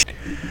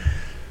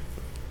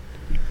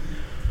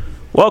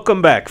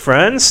Welcome back,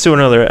 friends, to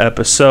another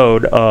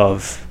episode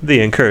of The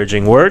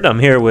Encouraging Word. I'm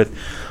here with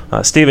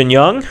Stephen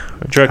Young,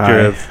 Director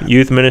of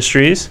Youth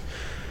Ministries.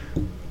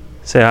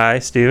 Say hi,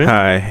 Stephen.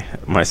 Hi.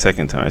 My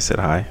second time I said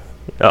hi.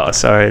 Oh,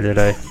 sorry. Did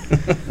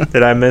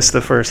I miss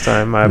the first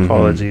time? My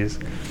apologies.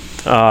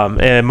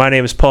 And my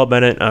name is Paul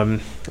Bennett.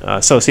 I'm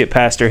Associate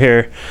Pastor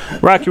here,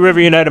 Rocky River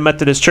United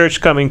Methodist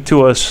Church, coming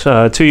to us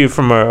to you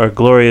from our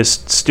glorious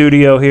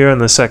studio here on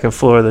the second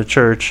floor of the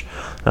church.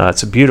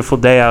 It's a beautiful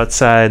day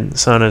outside. The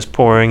sun is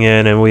pouring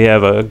in, and we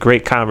have a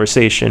great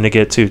conversation to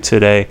get to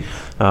today,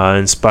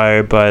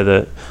 inspired by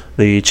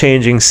the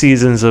changing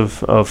seasons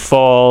of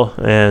fall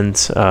and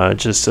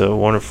just a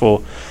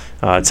wonderful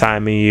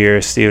time of year.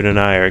 Stephen and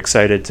I are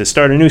excited to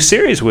start a new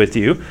series with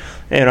you,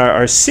 and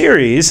our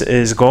series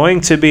is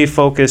going to be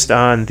focused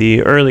on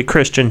the early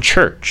Christian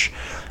church.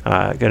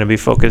 Going to be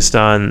focused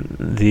on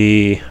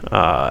the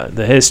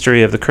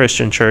history of the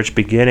Christian church,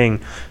 beginning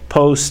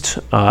post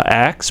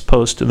Acts,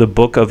 post the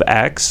book of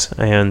Acts,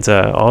 and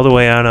all the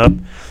way on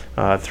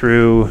up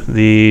through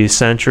the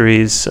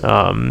centuries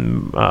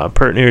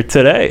pertinent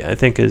today. I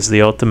think is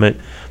the ultimate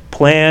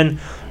plan.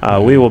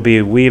 We will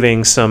be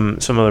weaving some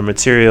other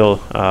material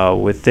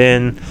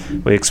within.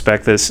 We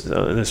expect this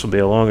will be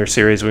a longer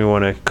series. We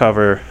want to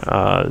cover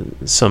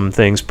some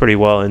things pretty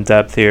well in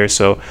depth here.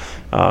 So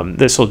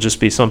this will just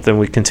be something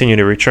we continue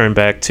to return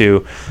back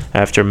to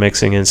after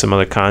mixing in some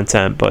other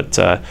content. But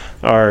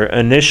our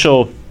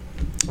initial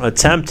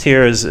attempt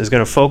here is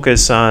going to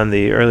focus on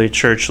the early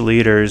church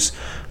leaders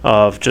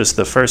of just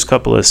the first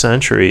couple of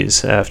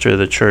centuries after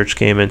the church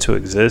came into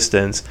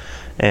existence.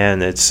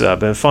 And it's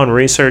been fun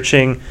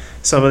researching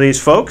some of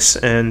these folks,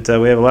 and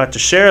we have a lot to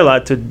share, a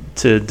lot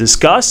to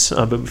discuss.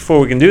 But before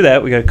we can do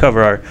that, we got to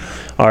cover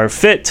our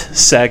Fit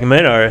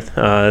segment,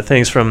 our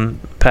things from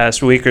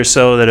past week or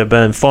so that have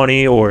been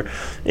funny or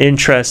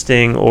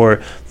interesting or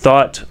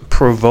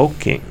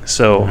thought-provoking.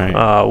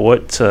 So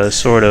what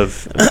sort of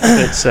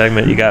Fit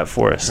segment you got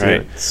for us?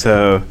 Right.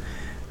 So,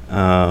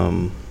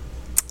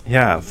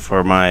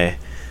 for my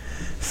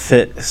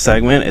Fit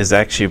segment is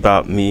actually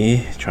about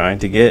me trying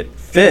to get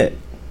fit.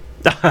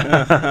 Wow,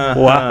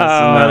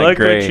 I like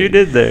what you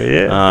did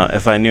there. Yeah.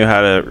 If I knew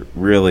how to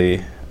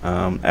really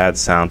add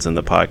sounds in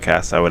the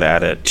podcast, I would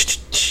add it.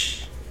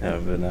 That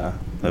would have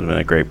been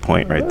a great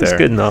point right there. That's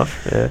good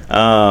enough. Yeah.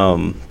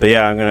 But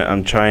yeah,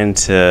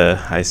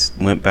 I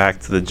went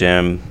back to the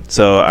gym.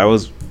 So I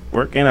was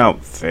working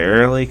out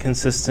fairly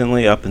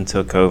consistently up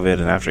until COVID,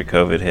 and after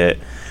COVID hit,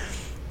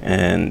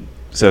 and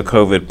so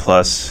COVID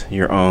plus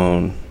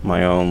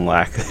my own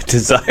lack of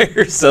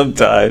desire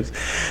sometimes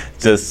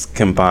just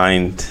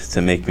combined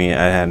to make me,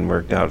 I hadn't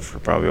worked out for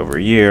probably over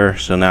a year.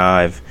 So now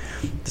I've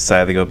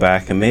decided to go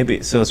back, and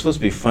maybe, so it's supposed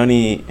to be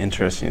funny,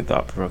 interesting, and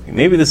thought-provoking.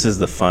 Maybe this is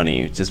the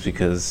funny, just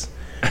because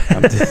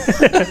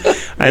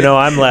I know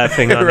I'm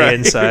laughing on the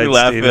inside. You're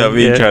laughing at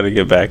me trying to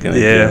get back in the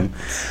gym.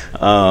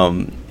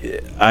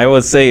 I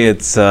would say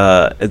it's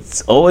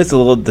always a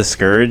little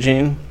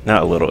discouraging.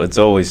 Not a little. It's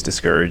always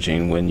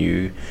discouraging when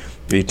you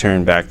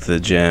return back to the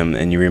gym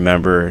and you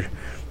remember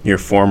your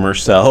former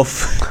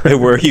self,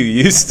 where you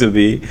used to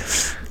be,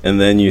 and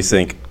then you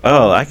think,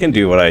 oh, I can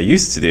do what I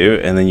used to do,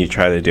 and then you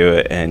try to do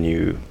it and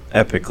you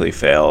epically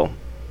fail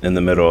in the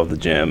middle of the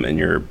gym, and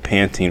you're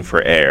panting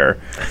for air,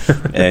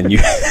 and you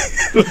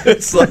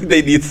it's like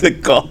they need to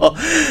call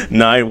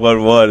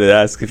 911 and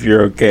ask if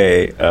you're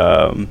okay.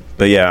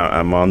 But yeah,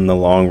 I'm on the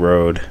long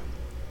road.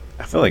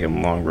 I feel like I'm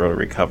on the long road of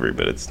recovery,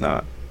 but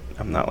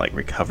I'm not like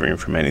recovering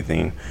from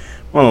anything.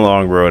 I'm on the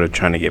long road of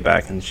trying to get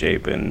back in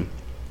shape, and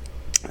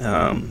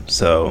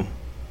so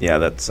yeah,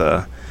 that's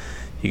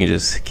you can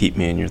just keep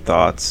me in your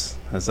thoughts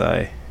as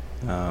I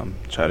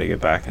try to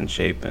get back in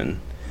shape, and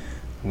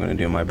I'm going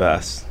to do my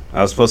best.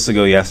 I was supposed to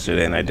go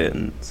yesterday and I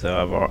didn't,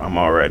 so I'm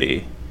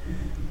already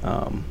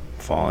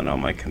falling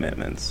on my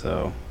commitments.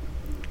 So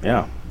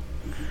yeah,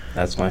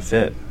 that's my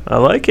fit. I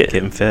like it.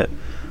 Getting fit.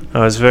 It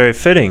was very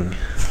fitting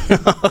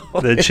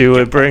that you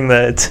would bring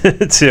that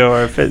to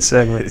our Fit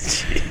segment.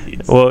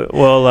 Jeez.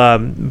 Well,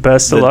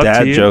 best of luck to you.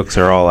 The dad jokes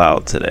are all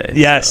out today.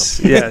 Yes,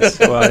 so. Yes.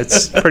 Well,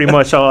 it's pretty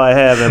much all I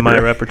have in my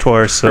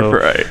repertoire, so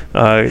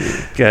I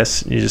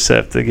guess you just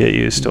have to get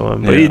used to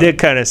them. But you did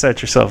kind of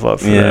set yourself up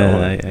for that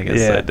one. I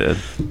guess I did.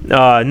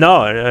 No,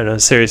 on a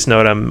serious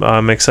note,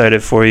 I'm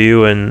excited for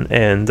you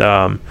and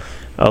a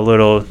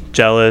little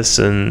jealous,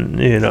 and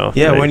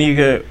Yeah,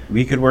 when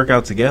we could work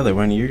out together.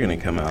 When are you going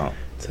to come out?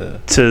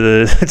 To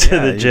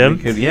the gym?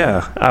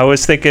 I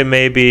was thinking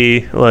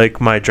maybe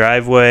like my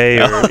driveway,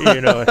 or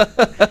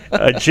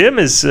a gym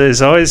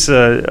is always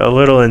a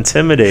little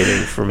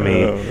intimidating for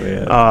me.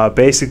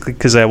 Basically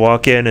because I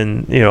walk in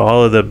and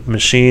all of the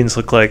machines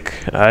look like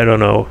I don't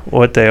know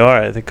what they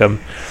are. I think I'm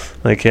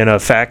like in a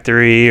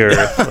factory or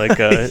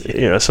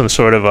like some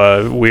sort of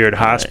a weird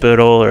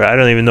hospital, or I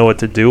don't even know what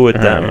to do with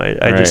them.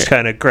 I just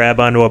kind of grab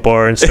onto a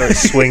bar and start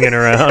swinging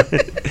around.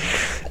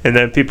 and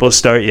then people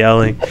start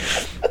yelling.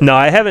 No,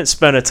 I haven't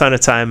spent a ton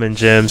of time in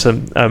gyms.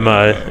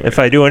 If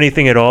I do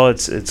anything at all,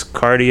 it's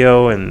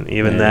cardio, and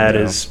even that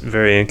is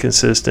very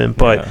inconsistent.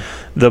 But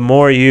the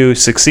more you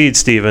succeed,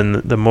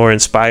 Stephen, the more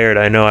inspired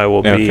I know I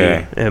will be,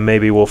 and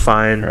maybe we'll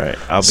find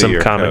some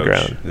common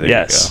ground.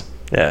 Yes.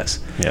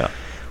 Yeah.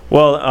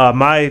 Well,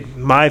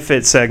 my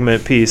fit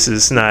segment piece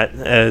is not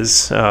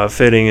as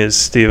fitting as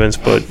Stephen's,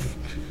 but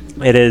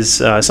it is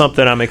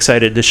something I'm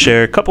excited to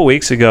share. A couple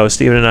weeks ago,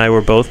 Stephen and I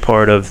were both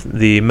part of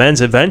the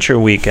Men's Adventure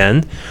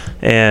Weekend,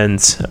 and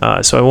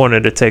so I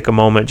wanted to take a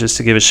moment just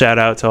to give a shout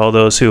out to all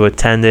those who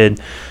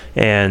attended,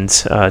 and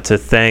to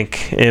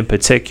thank in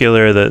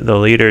particular the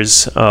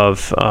leaders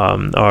of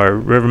our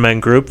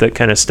Rivermen group that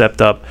kind of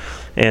stepped up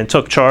and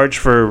took charge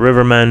for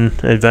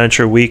Rivermen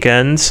Adventure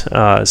Weekend.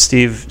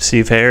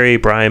 Steve Harry,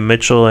 Brian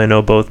Mitchell, I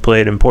know both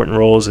played important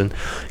roles in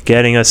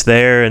getting us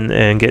there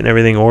and getting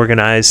everything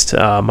organized.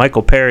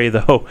 Michael Perry,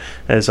 though,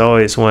 as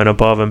always, went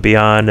above and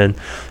beyond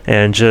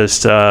and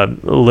just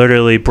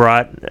literally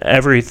brought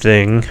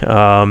everything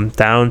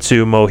down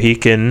to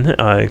Mohican,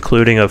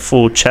 including a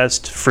full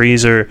chest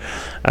freezer.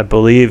 I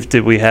believe,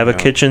 did we have a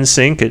kitchen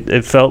sink?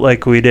 It felt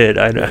like we did.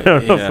 I don't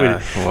know if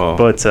we did.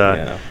 But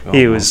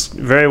he was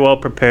very well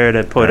prepared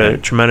and put a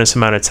tremendous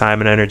amount of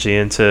time and energy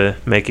into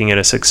making it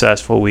a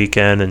successful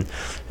weekend,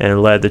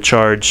 and led the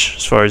charge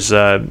as far as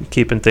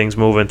keeping things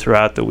moving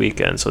throughout the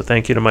weekend. So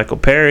thank you to Michael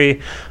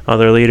Perry,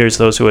 other leaders,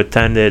 those who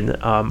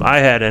attended. I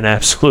had an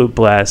absolute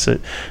blast.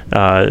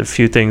 A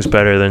few things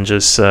better than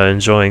just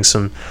enjoying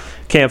some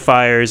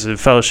campfires and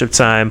fellowship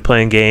time,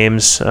 playing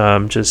games,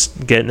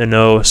 just getting to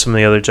know some of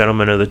the other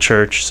gentlemen of the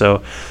church.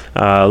 So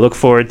look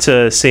forward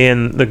to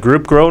seeing the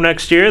group grow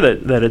next year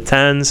that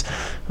attends.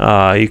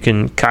 You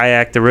can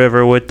kayak the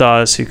river with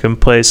us. You can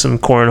play some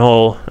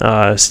cornhole.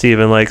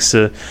 Stephen likes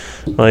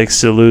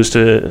to lose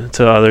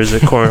to others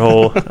at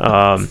cornhole,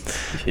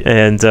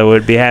 and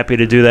would be happy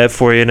to do that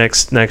for you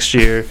next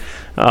year.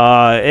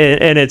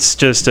 And it's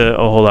just a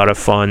whole lot of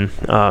fun.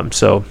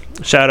 So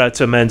shout out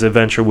to Men's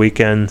Adventure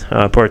Weekend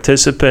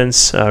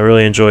participants. I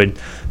really enjoyed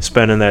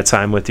spending that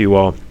time with you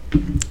all.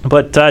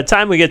 But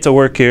time we get to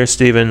work here,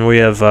 Stephen, we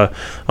have a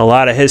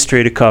lot of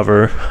history to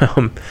cover,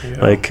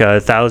 like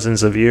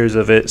thousands of years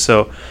of it.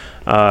 So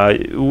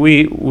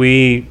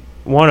we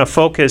want to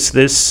focus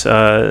this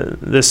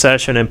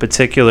session in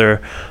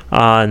particular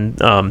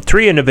on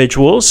three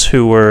individuals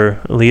who were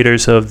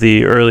leaders of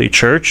the early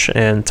church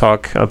and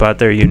talk about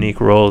their unique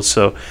roles.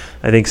 So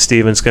I think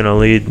Stephen's going to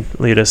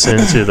lead us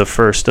into the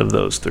first of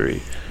those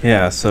three.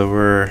 Yeah, so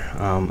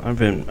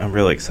I'm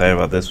really excited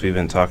about this. We've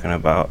been talking a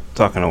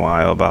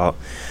while about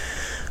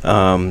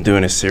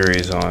doing a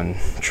series on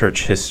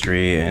church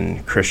history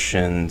and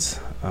Christians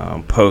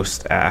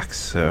post Acts.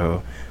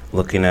 So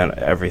looking at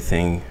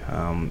everything,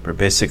 we're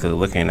basically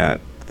looking at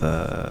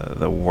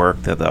the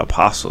work that the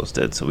apostles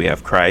did. So we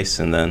have Christ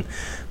and then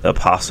the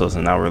apostles,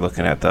 and now we're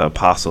looking at the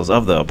apostles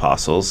of the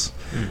apostles,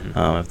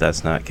 if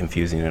that's not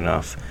confusing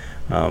enough.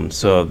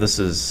 So this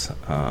is,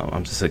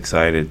 I'm just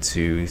excited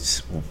to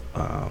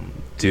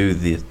do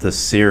the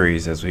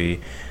series as we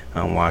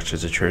watch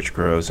as the church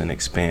grows and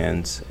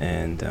expands,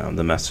 and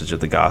the message of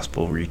the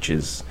gospel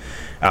reaches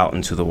out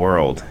into the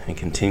world and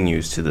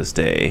continues to this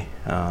day.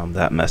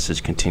 That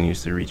message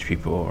continues to reach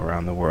people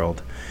around the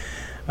world.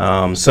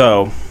 We're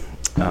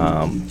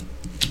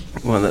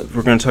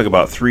going to talk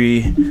about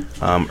three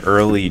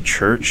early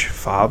church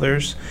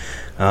fathers.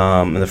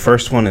 And the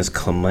first one is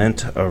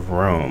Clement of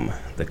Rome.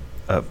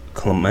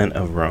 Clement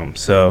of Rome.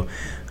 So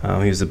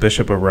he was the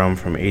Bishop of Rome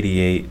from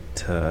 88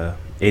 to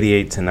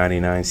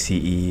 99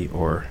 CE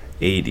or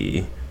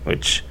AD,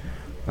 which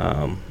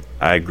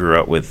I grew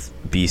up with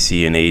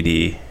BC and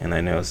AD, and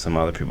I know some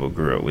other people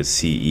grew up with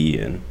CE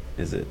and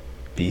is it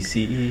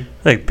BCE?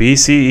 Like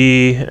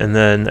BCE, and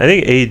then I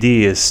think AD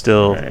is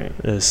still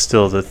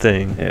the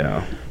thing.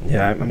 Yeah,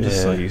 I'm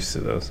just so used to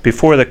those.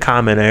 Before the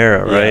Common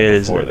Era, right? Yeah,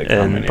 before the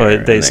Common Era.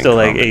 But they still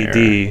like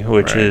AD,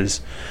 which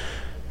is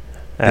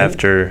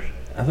after.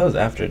 I thought it was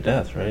after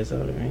death, right? Is that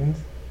what it means?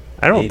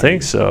 I don't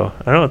think so.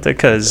 I don't think,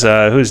 because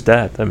whose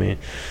death? I mean,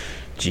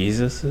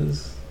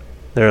 Jesus's.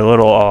 They're a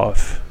little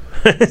off.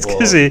 It's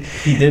because he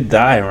did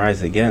die and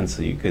rise again,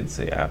 so you could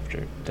say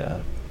after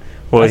death.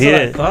 Well, that's what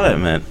I thought it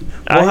meant.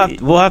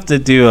 We'll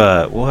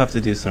have to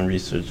do some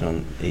research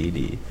on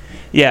AD.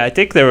 Yeah, I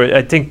think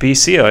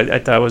BC. I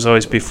thought was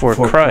always before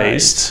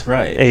Christ.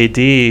 Right. AD.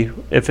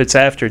 If it's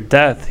after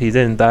death, he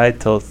didn't die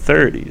till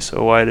 30.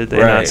 So why did they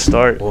not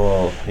start?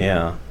 Well,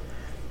 yeah.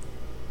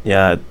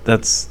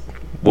 That's.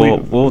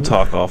 We'll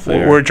talk off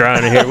air. We're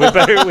drowning here. We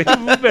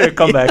better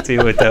come back to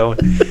you with that one.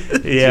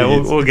 Yeah,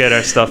 we'll get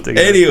our stuff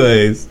together.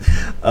 Anyways,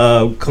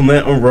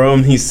 Clement of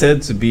Rome, he's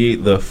said to be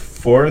the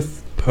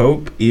fourth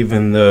pope,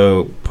 even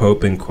though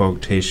pope in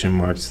quotation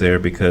marks there,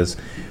 because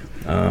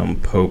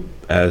pope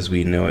as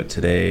we know it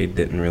today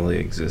didn't really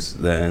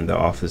exist then. The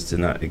office did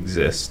not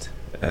exist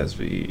as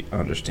we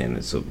understand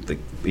it. So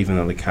even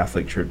though the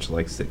Catholic Church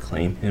likes to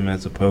claim him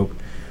as a pope,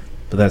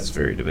 but that's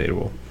very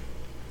debatable.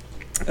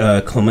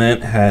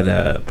 Clement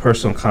had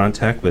personal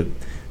contact with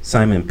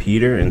Simon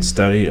Peter and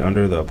studied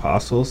under the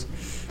apostles.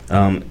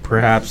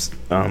 Perhaps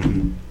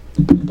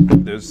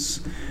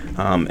there's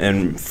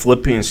in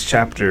Philippians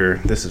chapter,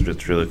 this is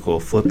what's really cool,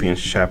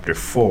 Philippians chapter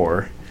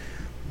 4.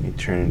 Let me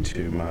turn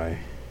to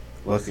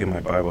luckily my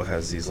Bible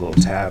has these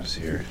little tabs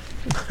here.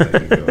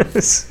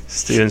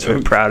 Steven's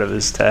been proud of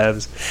his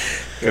tabs.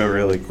 Go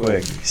really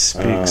quick. He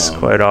speaks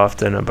quite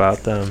often about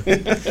them.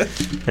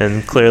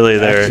 And clearly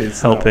they're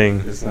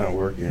helping. It's not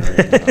working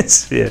right now.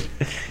 Yeah.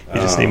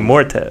 You just need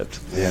more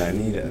tabs. Yeah, I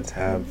need a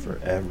tab for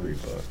every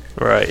book.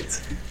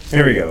 Right.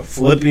 Here we go.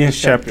 Philippians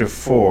chapter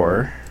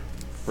 4,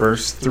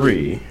 verse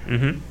 3.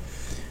 Mm-hmm.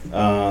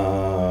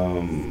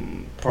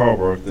 Paul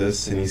wrote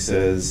this, and he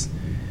says,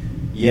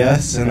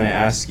 "Yes, and I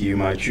ask you,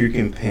 my true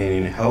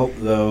companion, help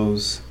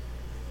those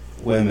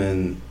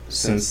women,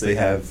 since they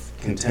have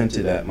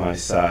contended at my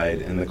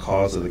side in the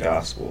cause of the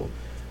gospel,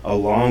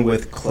 along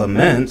with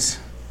Clement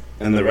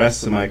and the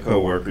rest of my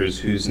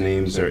co-workers whose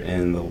names are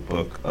in the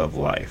book of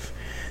life."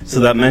 So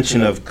that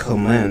mention of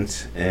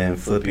Clement in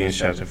Philippians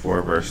chapter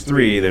 4, verse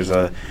 3, there's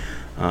a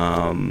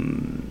lot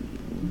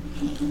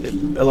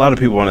of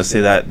people want to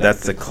say that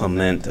that's the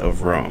Clement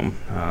of Rome,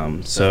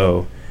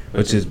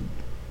 which is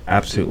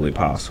absolutely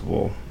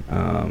possible.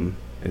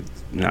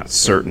 It's not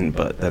certain,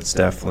 but that's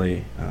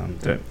definitely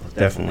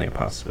a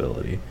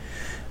possibility.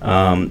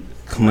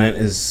 Clement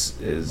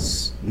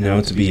is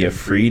known to be a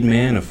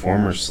freedman, a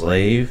former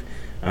slave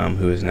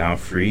who is now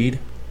freed.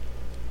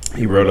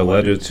 He wrote a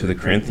letter to the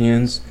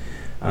Corinthians.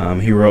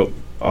 He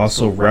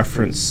also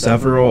referenced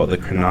several of the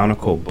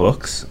canonical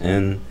books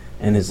in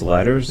his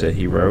letters that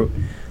he wrote.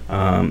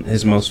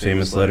 His most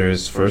famous letter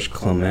is First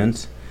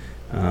Clement.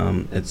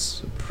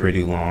 It's a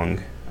pretty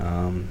long,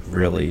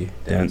 really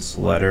dense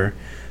letter.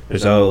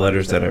 There's other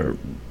letters that are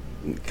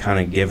kind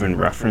of given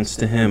reference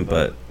to him,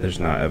 but there's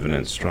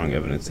not strong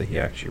evidence that he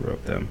actually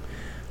wrote them.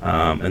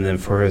 And then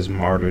for his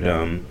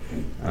martyrdom,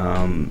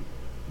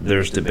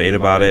 there's debate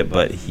about it,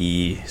 but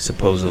he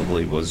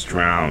supposedly was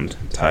drowned,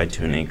 tied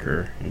to an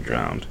anchor and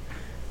drowned.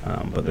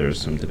 But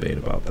there's some debate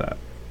about that.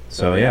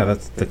 So yeah,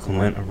 that's the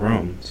Clement of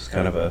Rome. It's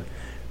kind of a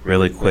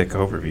really quick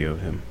overview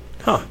of him.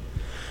 Huh.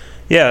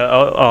 Yeah,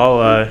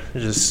 I'll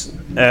just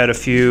add a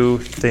few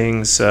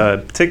things.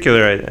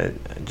 Particular, I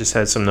just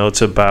had some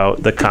notes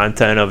about the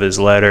content of his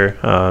letter,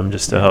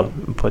 just to help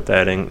put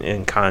that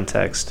in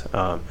context.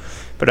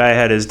 But I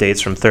had his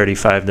dates from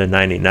 35 to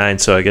 99,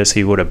 so I guess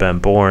he would have been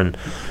born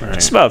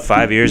just about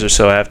 5 years or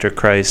so after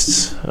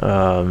Christ's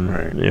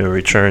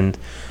returned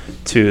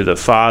to the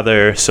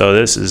Father. So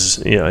this is,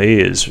 he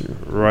is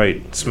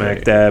right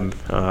smack dab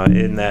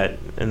in that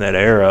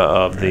era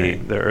of the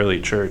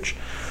early church.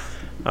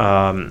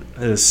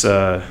 This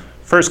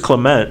First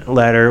Clement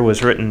letter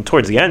was written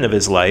towards the end of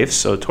his life,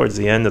 so towards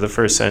the end of the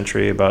first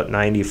century, about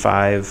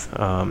 95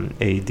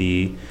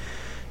 A.D.,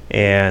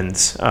 and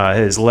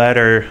his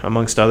letter,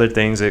 amongst other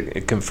things,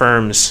 it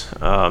confirms,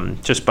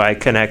 just by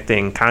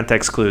connecting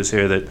context clues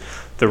here, that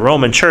the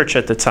Roman church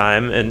at the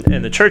time,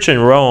 and the church in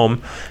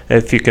Rome,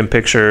 if you can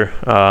picture,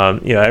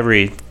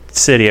 every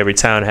city, every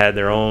town had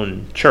their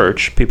own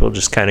church. People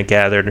just kind of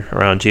gathered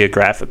around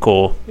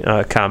geographical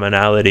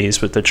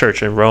commonalities, but the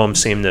church in Rome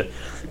seemed to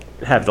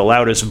have the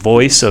loudest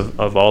voice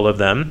of all of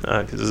them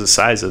because of the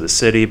size of the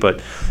city.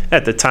 But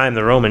at the time,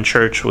 the Roman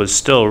church was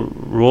still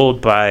ruled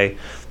by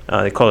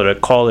they call it a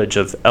college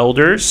of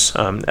elders.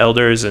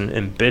 Elders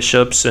and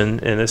bishops, in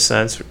a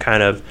sense, were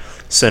kind of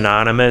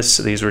synonymous.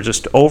 These were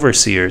just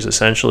overseers,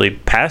 essentially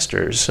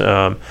pastors.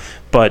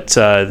 But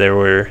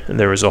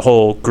there was a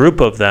whole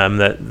group of them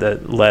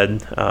that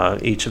led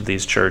each of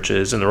these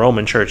churches. And the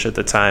Roman church at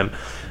the time,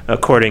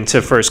 according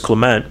to First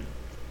Clement,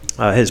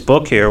 his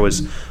book here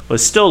was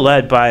still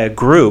led by a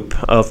group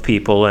of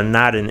people and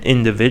not an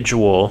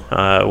individual,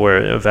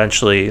 where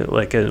eventually,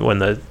 when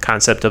the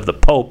concept of the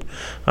Pope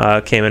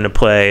came into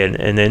play,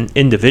 and then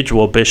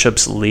individual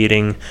bishops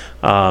leading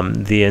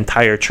the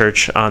entire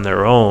church on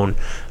their own.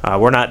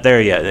 We're not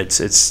there yet.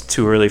 It's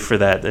too early for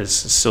that. There's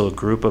still a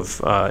group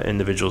of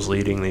individuals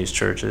leading these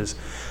churches.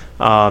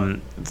 As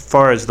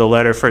far as the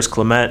letter First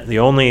Clement, the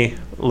only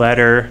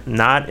letter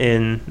not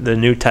in the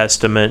New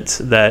Testament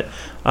that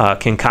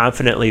can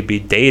confidently be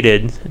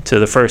dated to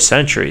the first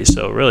century.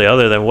 So really,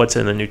 other than what's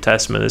in the New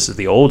Testament, this is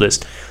the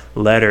oldest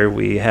letter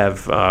we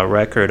have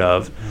record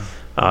of.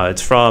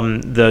 It's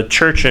from the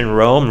church in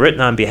Rome,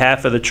 written on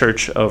behalf of the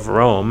church of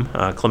Rome.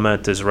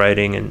 Clement is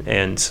writing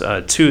and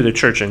to the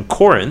church in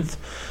Corinth,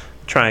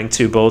 trying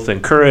to both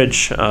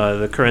encourage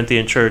the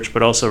Corinthian church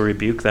but also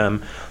rebuke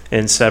them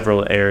in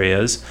several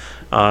areas.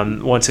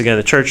 Once again,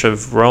 the Church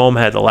of Rome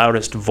had the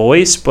loudest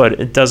voice, but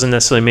it doesn't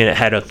necessarily mean it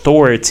had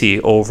authority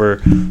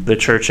over the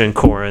church in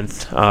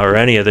Corinth or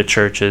any of the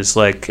churches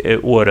like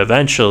it would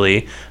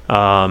eventually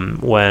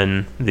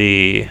when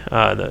the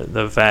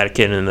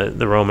Vatican and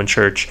the Roman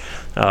Church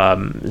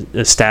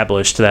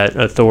established that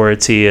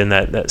authority and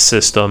that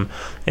system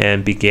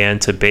and began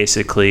to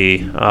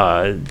basically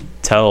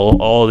tell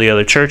all the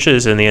other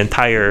churches and the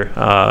entire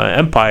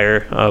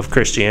empire of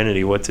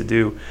Christianity what to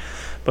do.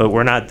 But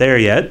we're not there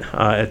yet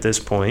at this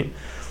point.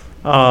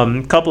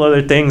 A couple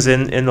other things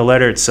in the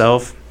letter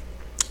itself.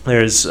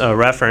 there's a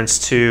reference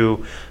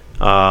to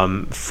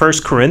 1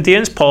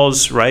 Corinthians,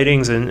 Paul's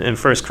writings in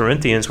 1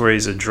 Corinthians, where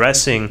he's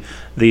addressing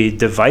the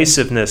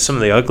divisiveness, some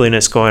of the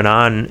ugliness going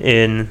on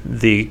in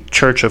the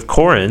church of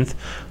Corinth.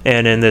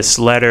 And in this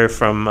letter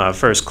from 1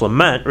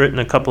 Clement, written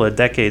a couple of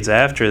decades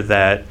after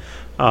that,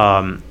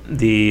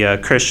 the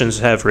Christians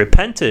have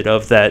repented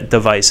of that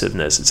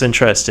divisiveness. It's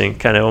interesting,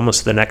 kind of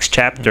almost the next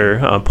chapter.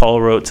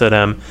 Paul wrote to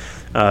them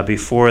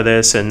before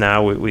this, and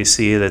now we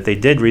see that they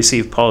did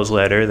receive Paul's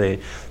letter. They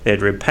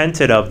had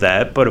repented of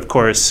that, but of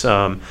course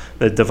the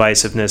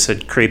divisiveness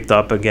had creeped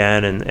up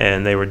again,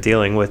 and they were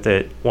dealing with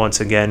it once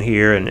again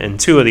here. And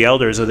two of the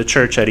elders of the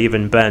church had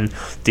even been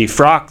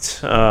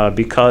defrocked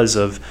because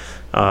of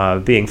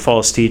being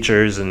false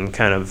teachers and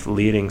kind of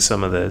leading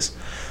some of this.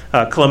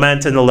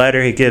 Clement, in the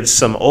letter, he gives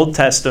some Old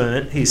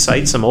Testament, he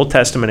cites some Old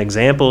Testament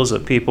examples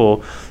of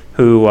people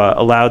who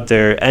allowed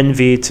their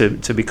envy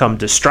to become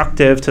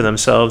destructive to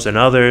themselves and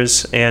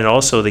others, and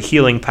also the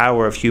healing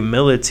power of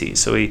humility.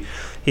 So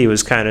he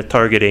was kind of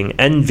targeting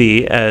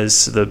envy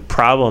as the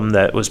problem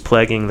that was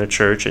plaguing the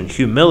church, and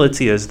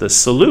humility as the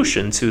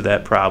solution to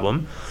that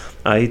problem.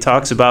 He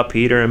talks about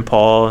Peter and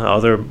Paul and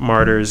other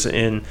martyrs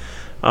in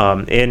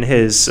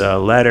his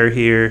letter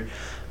here.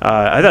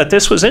 I thought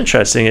this was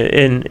interesting.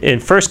 In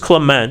 1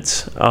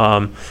 Clement,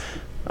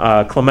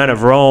 Clement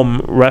of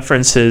Rome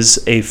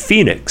references a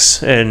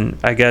phoenix, and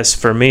I guess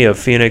for me a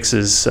phoenix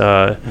is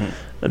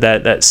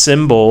that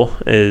symbol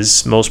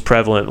is most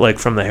prevalent, like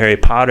from the Harry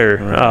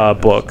Potter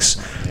books,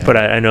 but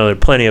I know there are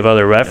plenty of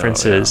other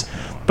references.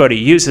 But he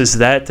uses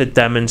that to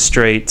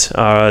demonstrate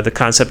the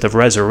concept of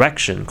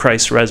resurrection,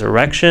 Christ's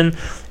resurrection,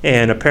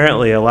 and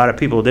apparently a lot of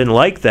people didn't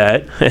like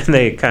that, and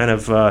they kind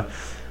of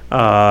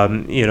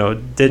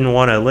didn't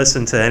want to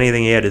listen to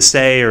anything he had to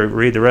say or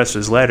read the rest of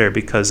his letter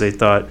because they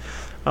thought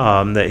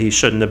that he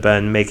shouldn't have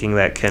been making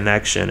that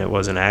connection. It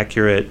wasn't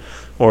accurate,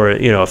 or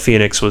a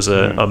phoenix was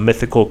a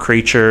mythical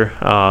creature,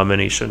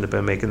 and he shouldn't have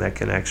been making that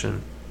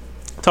connection.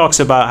 Talks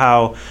about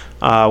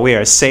how we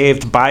are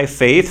saved by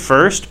faith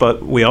first,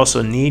 but we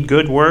also need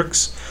good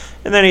works.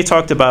 And then he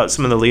talked about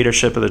some of the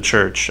leadership of the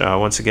church.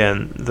 Once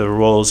again, the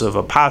roles of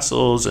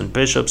apostles and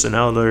bishops and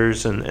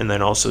elders, and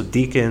then also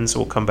deacons.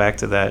 We'll come back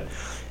to that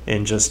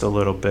in just a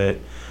little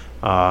bit.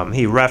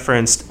 He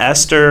referenced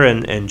Esther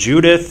and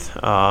Judith,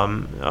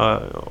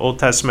 Old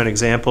Testament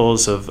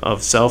examples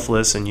of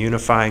selfless and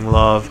unifying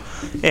love,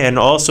 and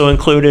also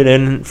included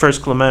in 1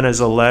 Clement as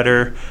a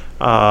letter.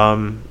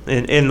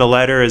 In the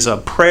letter is a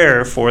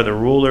prayer for the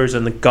rulers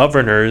and the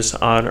governors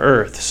on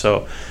earth.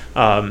 So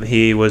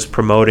he was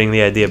promoting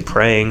the idea of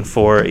praying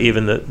for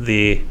even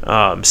the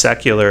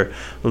secular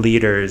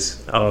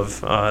leaders of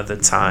the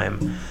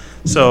time.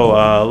 So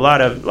a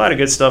lot of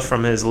good stuff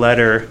from his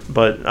letter,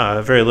 but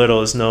very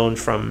little is known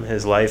from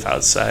his life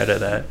outside of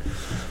that.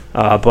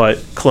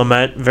 But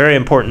Clement, very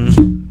important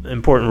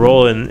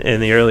role in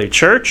the early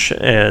church,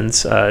 and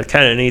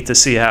kind of neat to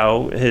see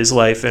how his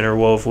life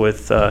interwove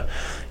with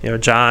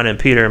John and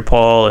Peter and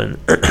Paul, and,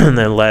 and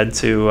then led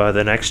to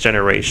the next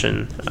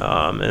generation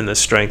and the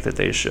strength that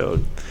they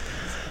showed.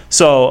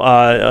 So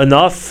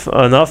enough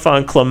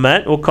on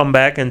Clement. We'll come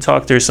back and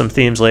talk through some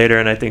themes later,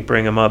 and I think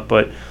bring them up.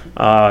 But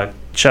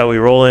shall we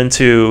roll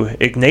into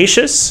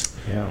Ignatius?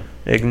 Yeah.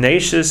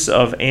 Ignatius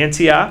of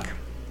Antioch.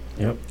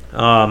 Yep.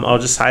 I'll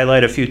just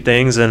highlight a few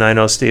things, and I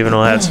know Stephen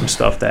will have some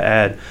stuff to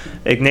add.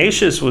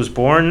 Ignatius was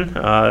born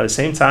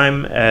same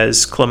time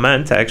as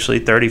Clement, actually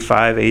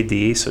 35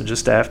 AD, so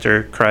just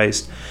after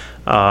Christ,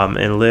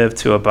 and lived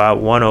to about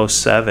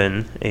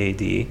 107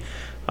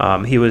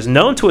 AD. He was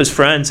known to his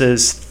friends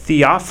as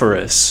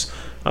Theophorus,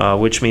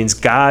 which means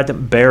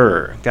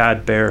God-bearer.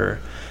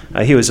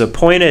 He was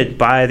appointed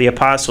by the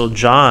Apostle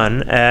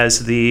John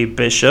as the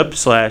bishop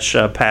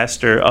 /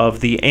 pastor of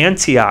the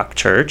Antioch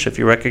church. If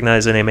you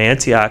recognize the name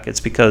Antioch, it's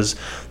because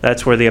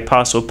that's where the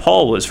Apostle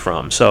Paul was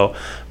from. So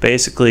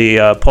basically,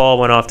 Paul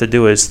went off to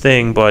do his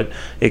thing, but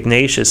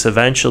Ignatius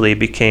eventually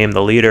became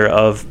the leader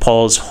of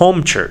Paul's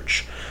home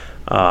church.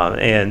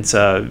 And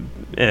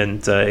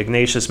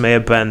Ignatius may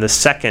have been the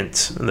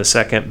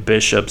second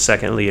bishop,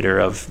 second leader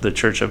of the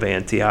Church of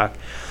Antioch.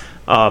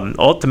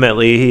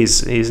 Ultimately,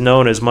 he's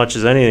known as much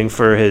as anything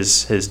for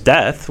his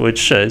death,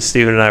 which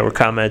Stephen and I were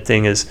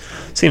commenting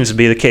seems to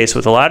be the case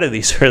with a lot of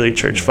these early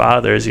church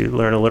fathers. You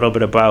learn a little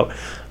bit about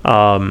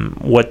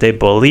what they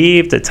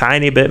believed, a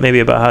tiny bit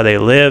maybe about how they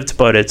lived,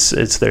 but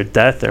it's their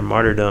death, their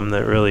martyrdom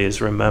that really is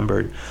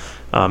remembered.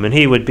 And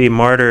he would be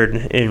martyred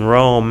in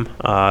Rome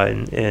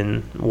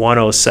in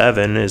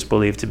 107 is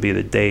believed to be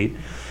the date.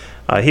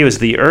 He was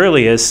the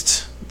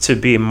earliest to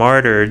be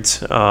martyred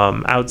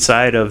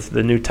outside of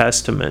the New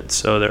Testament,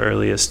 so the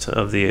earliest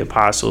of the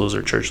apostles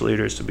or church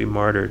leaders to be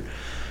martyred.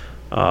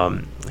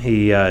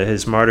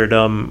 His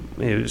martyrdom,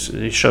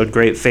 he showed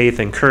great faith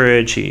and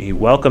courage. He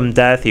welcomed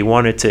death. He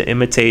wanted to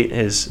imitate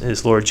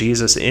his Lord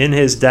Jesus in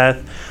his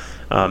death.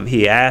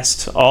 He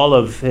asked all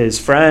of his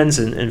friends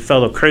and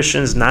fellow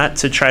Christians not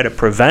to try to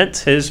prevent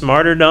his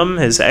martyrdom,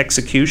 his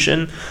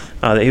execution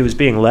that he was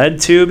being led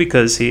to,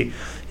 because he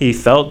he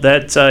felt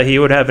that he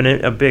would have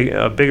a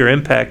bigger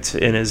impact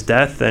in his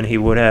death than he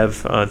would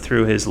have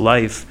through his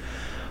life.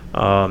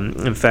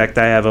 In fact,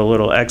 I have a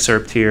little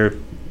excerpt here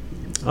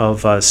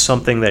of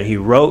something that he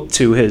wrote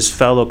to his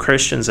fellow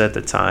Christians at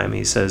the time.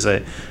 He says,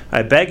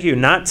 I beg you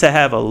not to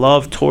have a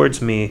love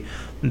towards me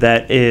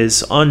that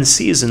is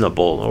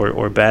unseasonable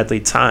or badly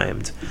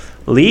timed.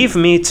 Leave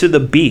me to the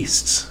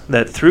beasts,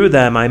 that through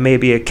them I may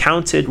be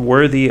accounted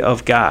worthy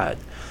of God.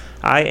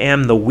 I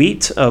am the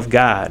wheat of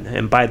God,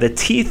 and by the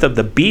teeth of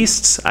the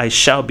beasts I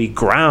shall be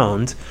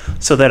ground,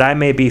 so that I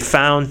may be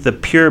found the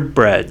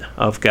purebred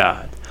of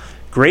God.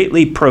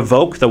 Greatly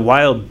provoke the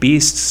wild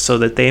beasts, so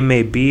that they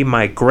may be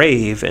my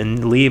grave,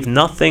 and leave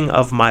nothing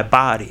of my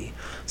body,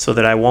 so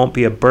that I won't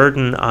be a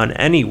burden on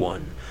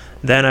anyone.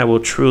 Then I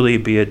will truly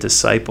be a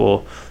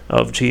disciple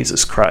of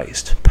Jesus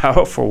Christ.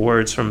 Powerful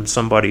words from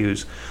somebody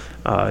who's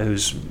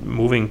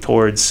moving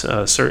towards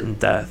certain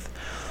death.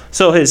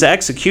 So his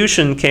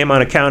execution came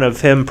on account of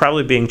him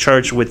probably being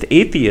charged with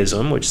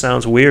atheism, which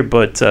sounds weird,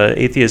 but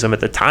atheism at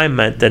the time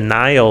meant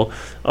denial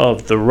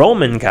of the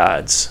Roman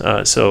gods.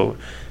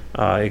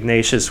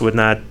 Ignatius would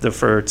not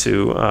defer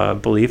to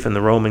belief in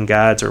the Roman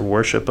gods or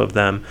worship of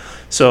them.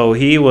 So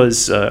he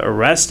was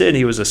arrested.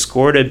 He was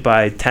escorted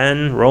by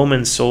 10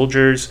 Roman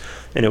soldiers,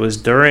 and it was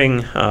during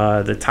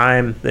the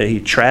time that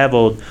he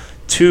traveled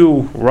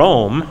to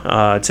Rome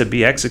to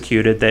be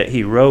executed that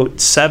he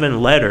wrote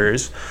 7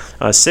 letters.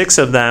 6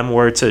 of them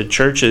were to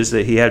churches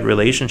that he had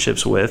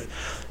relationships with,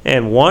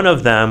 and one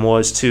of them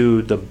was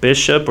to the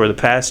bishop or the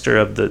pastor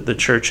of the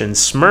church in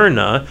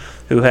Smyrna,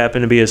 who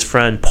happened to be his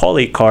friend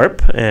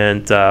Polycarp,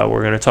 and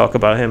we're going to talk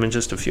about him in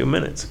just a few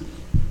minutes.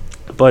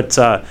 But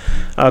a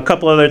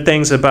couple other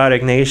things about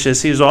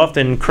Ignatius. He's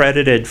often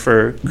credited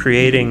for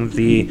creating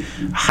the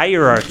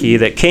hierarchy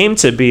that came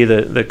to be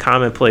the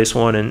commonplace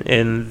one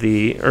in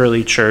the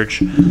early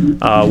church,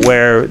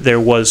 where there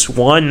was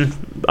one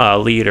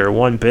leader,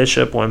 one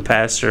bishop, one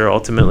pastor,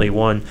 ultimately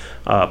one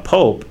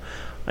pope.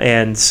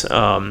 And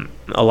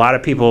a lot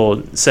of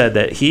people said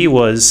that he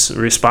was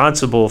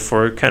responsible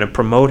for kind of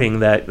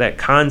promoting that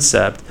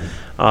concept.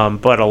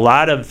 But a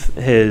lot of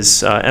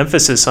his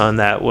emphasis on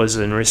that was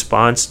in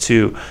response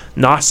to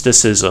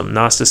Gnosticism.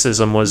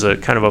 Gnosticism was a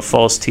kind of a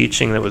false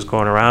teaching that was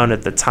going around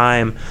at the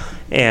time,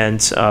 and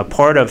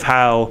part of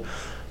how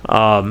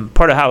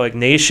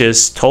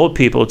Ignatius told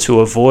people to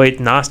avoid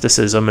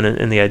Gnosticism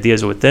and the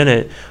ideas within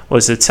it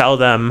was to tell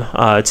them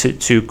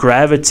to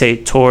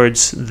gravitate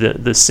towards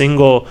the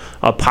single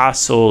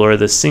apostle or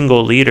the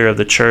single leader of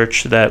the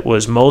church that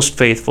was most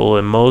faithful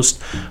and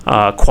most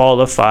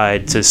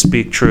qualified to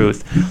speak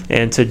truth,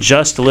 and to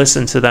just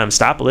listen to them.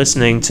 Stop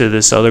listening to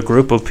this other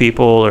group of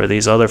people or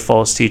these other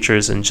false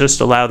teachers, and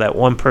just allow that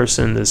one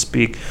person to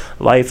speak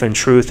life and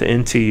truth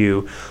into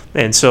you.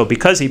 And so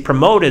because he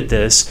promoted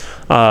this,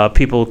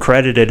 people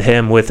credited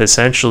him with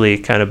essentially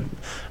kind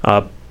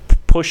of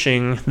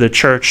pushing the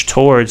church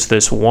towards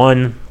this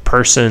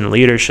one-person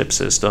leadership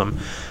system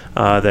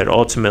that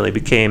ultimately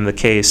became the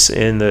case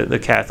in the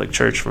Catholic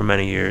Church for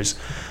many years.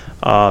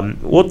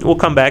 We'll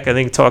come back, I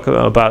think, talk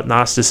about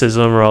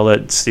Gnosticism, or I'll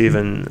let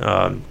Stephen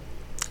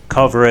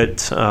cover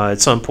it at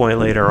some point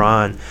later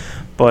on.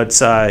 But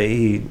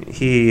he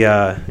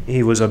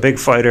was a big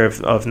fighter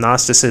of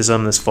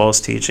Gnosticism, this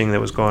false teaching that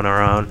was going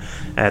around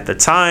at the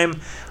time,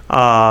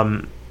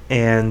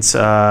 and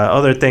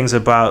other things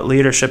about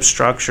leadership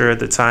structure at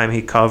the time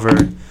he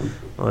covered.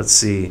 Let's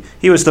see.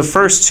 He was the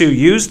first to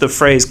use the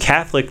phrase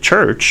Catholic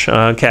Church.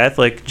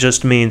 Catholic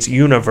just means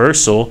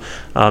universal.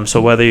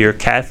 So whether you're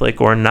Catholic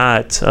or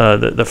not,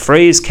 the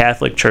phrase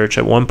Catholic Church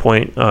at one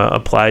point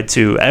applied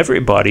to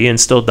everybody, and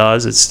still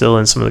does. It's still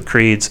in some of the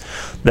creeds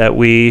that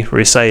we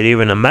recite,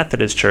 even a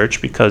Methodist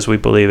church, because we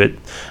believe it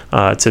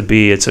to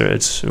be.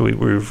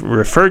 We've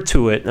referred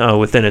to it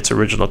within its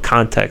original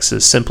context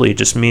as simply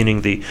just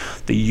meaning the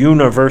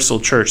universal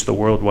church, the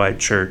worldwide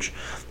church.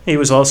 He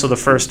was also the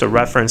first to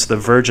reference the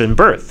virgin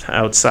birth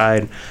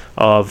outside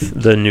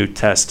of the New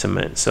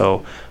Testament.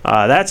 So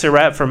that's a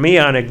wrap for me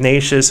on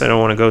Ignatius. I don't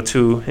want to go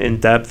too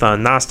in-depth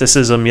on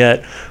Gnosticism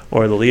yet,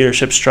 or the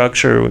leadership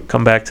structure. We'll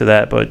come back to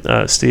that.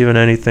 But Stephen,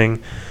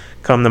 anything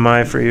come to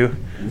mind for you?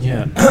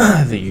 Yeah,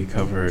 I think you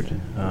covered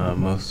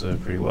most of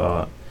it pretty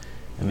well.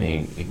 I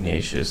mean,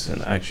 Ignatius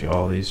and actually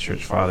all these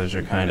church fathers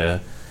are kind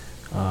of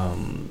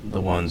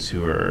the ones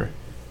who are,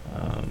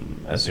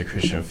 as the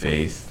Christian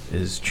faith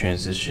is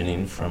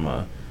transitioning from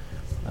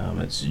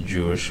its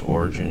Jewish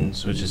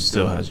origins, which it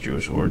still has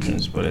Jewish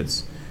origins, but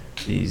it's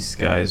these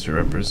guys are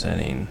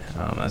representing,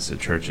 as the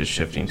church is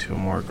shifting to a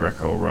more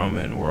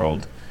Greco-Roman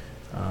world,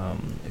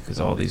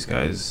 because all these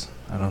guys,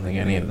 I don't think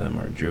any of them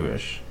are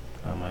Jewish,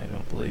 I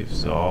don't believe,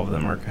 so all of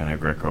them are kind of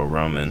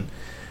Greco-Roman,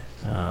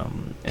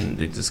 and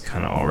they just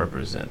kind of all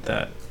represent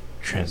that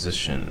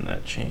transition and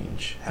that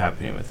change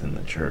happening within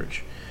the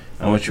church.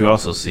 And which we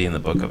also see in the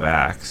book of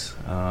Acts,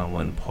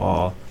 when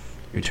Paul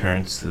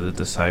returns to the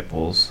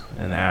disciples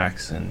in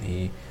Acts, and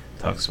he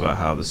talks about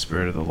how the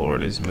Spirit of the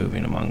Lord is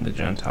moving among the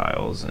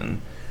Gentiles, and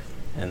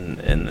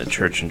in the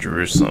church in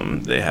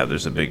Jerusalem,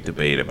 there's a big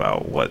debate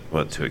about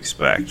what to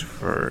expect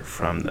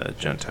from the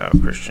Gentile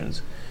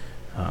Christians.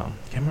 Can't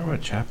remember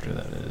what chapter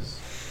that is.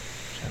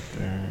 I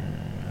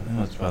think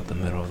it's about the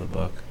middle of the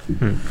book.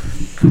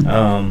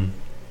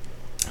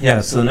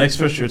 So the next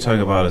person we're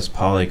talking about is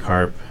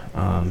Polycarp.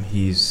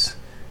 He's,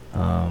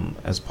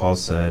 as Paul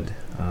said,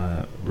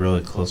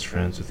 really close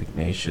friends with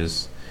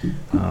Ignatius.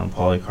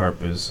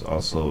 Polycarp is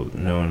also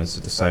known as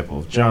a disciple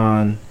of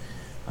John.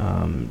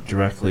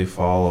 Directly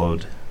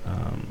followed.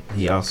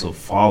 He also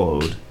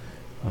followed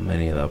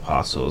many of the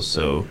apostles.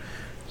 So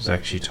there's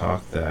actually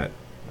talk that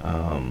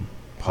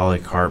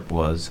Polycarp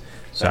was,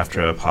 so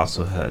after an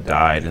apostle had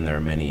died, and there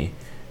are many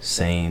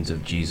sayings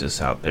of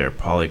Jesus out there,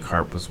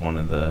 Polycarp was one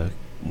of the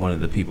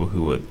people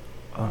who would,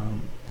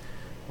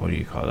 what do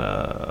you call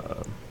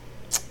it?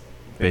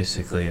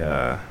 Basically,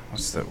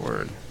 what's that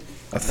word?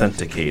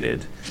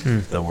 Authenticated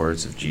the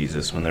words of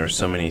Jesus. When there was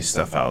so many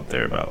stuff out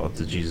there about, oh,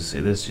 did Jesus say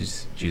this?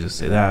 Did Jesus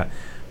say that?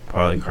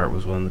 Polycarp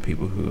was one of the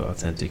people who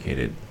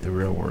authenticated the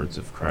real words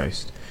of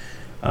Christ.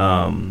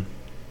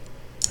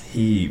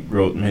 He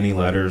wrote many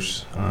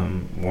letters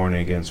warning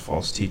against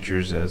false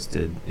teachers, as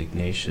did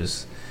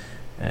Ignatius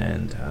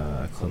and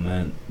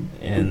Clement.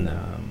 And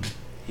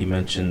he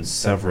mentions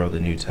several of the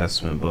New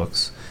Testament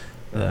books.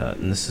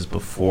 And this is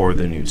before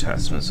the New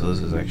Testament, so this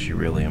is actually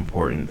really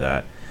important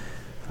that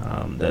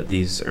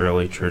these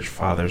early church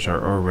fathers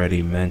are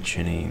already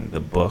mentioning the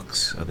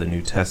books of the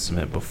New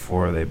Testament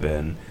before they've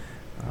been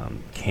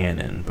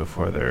canon,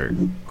 before they're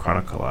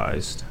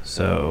chronicalized.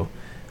 So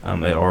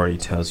it already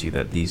tells you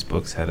that these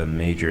books had a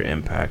major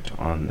impact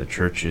on the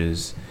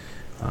churches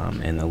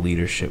and the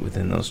leadership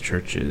within those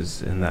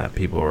churches, and that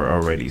people are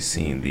already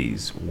seeing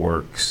these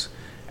works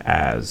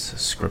as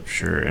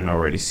scripture and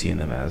already seeing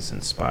them as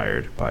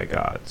inspired by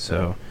God.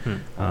 So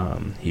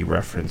he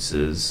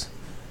references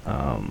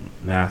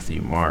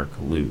Matthew, Mark,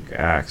 Luke,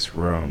 Acts,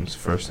 Romans,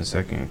 1st and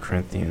 2nd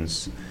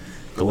Corinthians,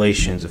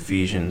 Galatians,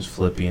 Ephesians,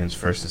 Philippians,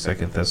 1st and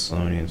 2nd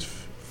Thessalonians,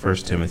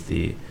 1st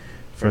Timothy,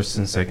 1st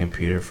and 2nd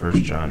Peter,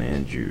 1st John,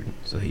 and Jude.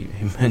 So he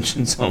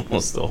mentions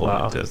almost the whole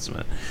New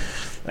Testament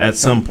at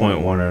some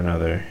point, one or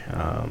another.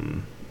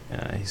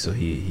 So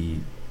he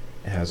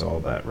has all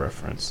that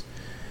reference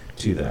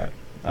to that.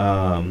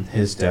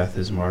 His death,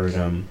 his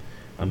martyrdom,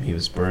 he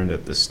was burned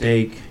at the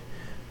stake.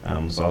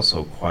 Was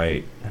also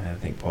quite, I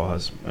think Paul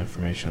has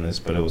information on this,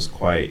 but it was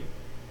quite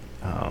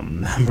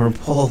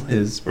memorable,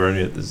 his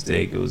burning at the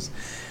stake. It was,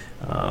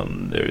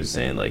 they were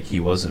saying like he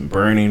wasn't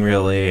burning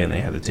really, and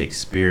they had to take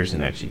spears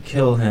and actually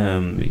kill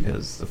him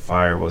because the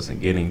fire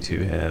wasn't getting to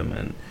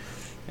him,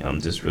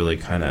 and just really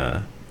kind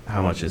of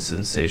how much is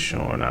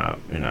sensational or not,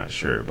 we're not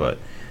sure, but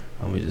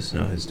we just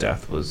know his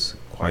death was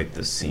quite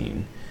the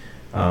scene.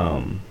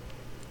 And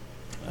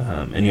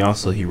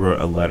he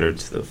wrote a letter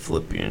to the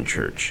Philippian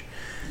church.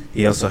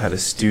 He also had a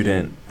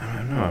student, I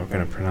don't know, I'm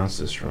going to pronounce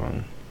this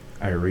wrong,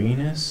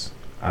 Irenaeus?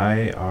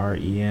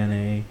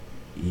 Irenaeus?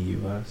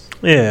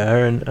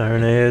 Yeah,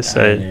 Irenaeus.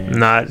 I'm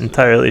not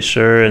entirely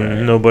sure,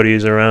 and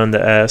nobody's around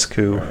to ask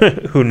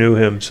who knew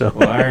him. So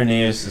well,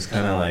 Irenaeus is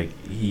kind of like,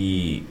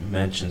 he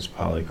mentions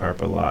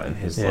Polycarp a lot in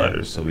his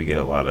letters, so we get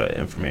a lot of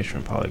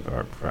information from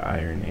Polycarp for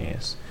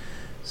Irenaeus.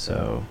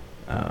 So,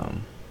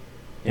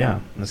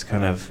 that's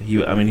kind of, he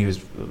was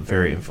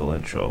very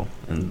influential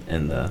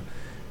in the,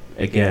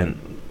 again,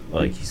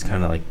 like he's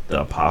kind of like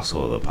the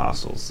apostle of the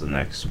apostles, the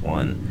next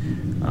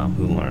one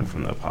who learned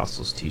from the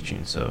apostles'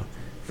 teaching. So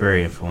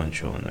very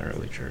influential in the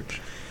early church.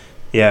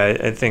 Yeah,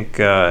 I think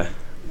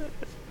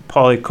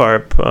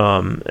Polycarp,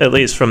 at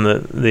least from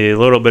the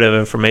little bit of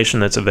information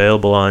that's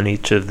available on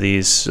each of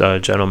these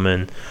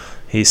gentlemen,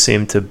 he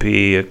seemed to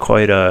be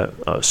quite a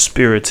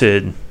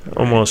spirited,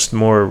 almost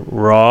more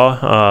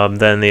raw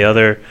than the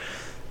other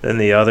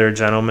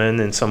gentlemen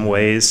in some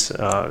ways.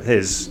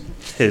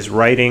 His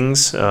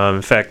writings,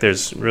 in fact,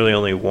 there's really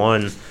only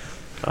one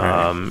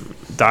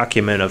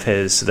document of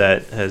his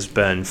that has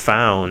been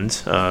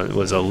found. It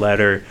was a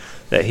letter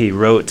that he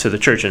wrote to the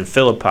church in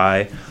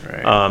Philippi,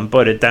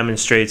 but it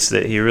demonstrates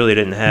that he really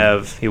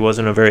he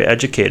wasn't a very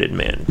educated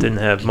man, didn't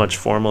have much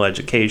formal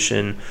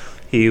education.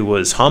 He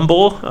was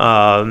humble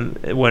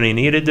when he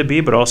needed to be,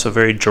 but also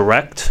very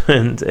direct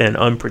and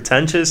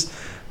unpretentious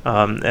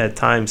at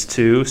times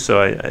too.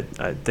 So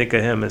I think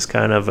of him as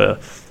kind of a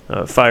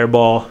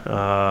fireball,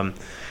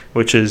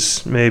 which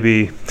is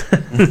maybe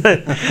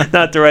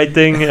not the right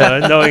thing.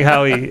 Knowing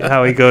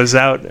how he goes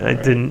out, I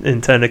didn't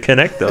intend to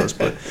connect those,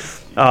 but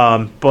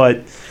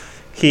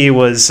he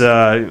was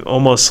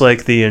almost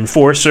like the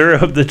enforcer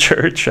of the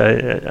church.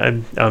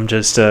 I'm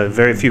just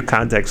very few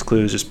context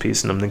clues, just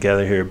piecing them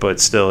together here,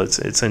 but still,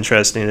 it's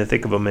interesting to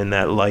think of him in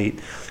that light.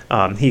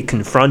 He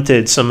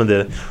confronted some of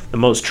the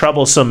most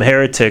troublesome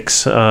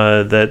heretics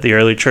that the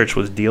early church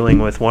was dealing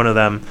with. One of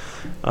them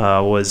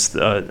was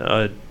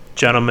a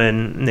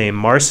gentleman named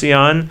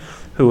Marcion,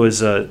 who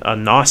was a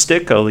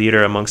Gnostic, a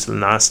leader amongst the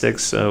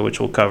Gnostics, which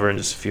we'll cover in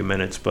just a few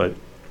minutes. But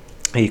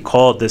he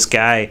called this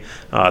guy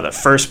the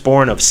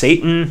firstborn of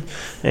Satan,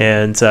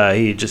 and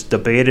he just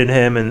debated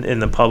him in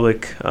the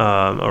public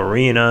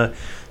arena.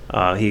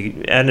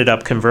 He ended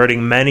up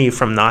converting many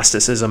from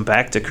Gnosticism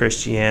back to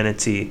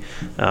Christianity.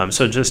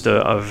 So just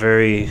a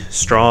very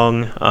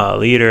strong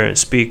leader and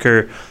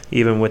speaker,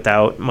 even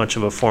without much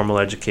of a formal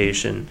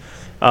education.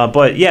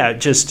 But yeah,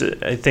 just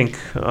I think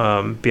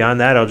beyond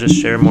that, I'll just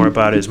share more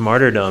about his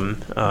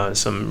martyrdom.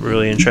 Some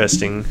really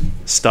interesting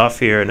stuff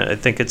here, and I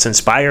think it's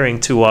inspiring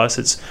to us.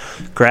 It's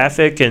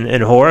graphic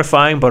and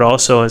horrifying, but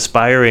also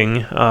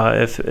inspiring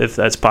if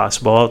that's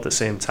possible all at the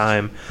same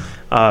time.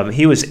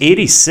 He was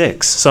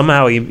 86.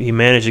 Somehow he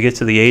managed to get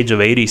to the age of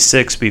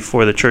 86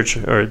 before the church,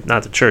 or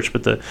not the church,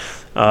 but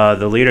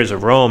the leaders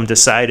of Rome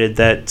decided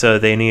that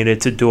they needed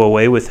to do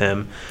away with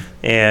him,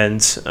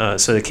 and so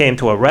they came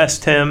to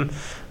arrest him.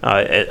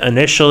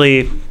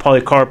 Initially,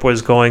 Polycarp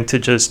was going to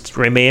just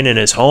remain in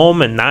his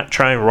home and not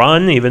try and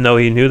run, even though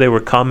he knew they were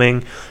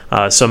coming.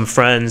 Some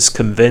friends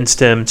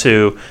convinced him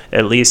to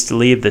at least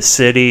leave the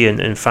city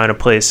and find a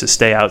place to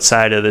stay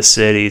outside of the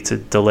city to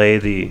delay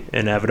the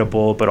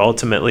inevitable. But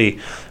ultimately,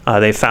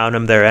 they found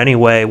him there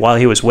anyway. While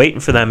he was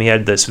waiting for them, he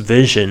had this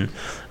vision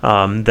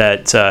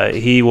that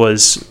he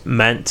was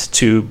meant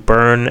to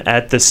burn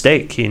at the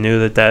stake. He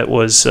knew that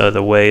was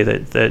the way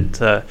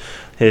that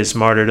his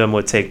martyrdom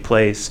would take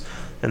place.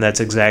 And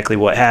that's exactly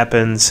what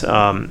happens.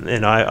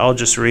 And I'll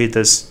just read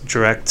this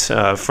direct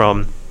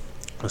from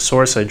a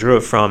source I drew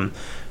it from.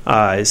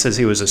 It says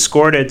he was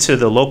escorted to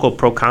the local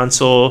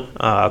proconsul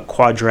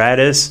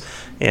Quadratus,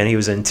 and he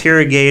was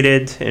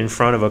interrogated in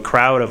front of a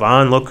crowd of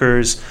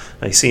onlookers.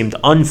 He seemed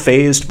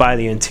unfazed by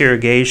the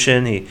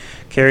interrogation. He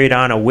carried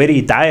on a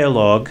witty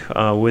dialogue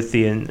with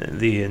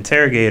the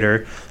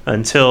interrogator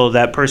until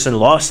that person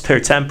lost their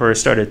temper,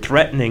 started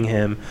threatening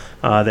him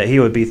that he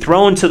would be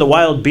thrown to the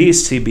wild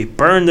beasts, he'd be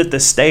burned at the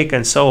stake,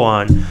 and so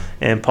on.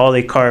 And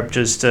Polycarp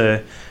just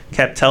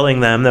kept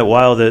telling them that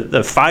while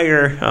the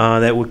fire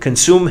that would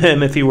consume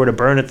him if he were to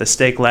burn at the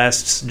stake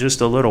lasts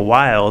just a little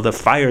while, the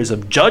fires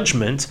of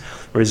judgment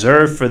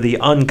reserved for the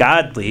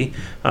ungodly,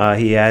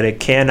 he added,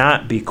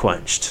 cannot be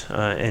quenched.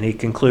 And he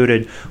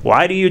concluded,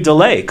 why do you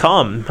delay?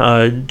 Come,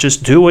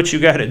 just do what you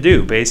got to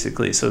do,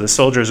 basically. So the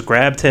soldiers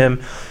grabbed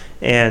him,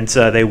 and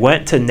they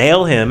went to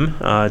nail him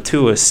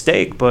to a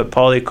stake, but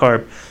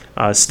Polycarp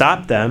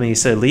stopped them. He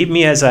said, leave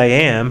me as I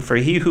am, for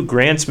he who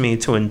grants me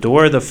to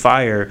endure the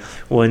fire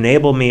will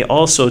enable me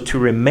also to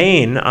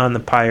remain on the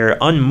pyre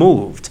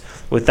unmoved,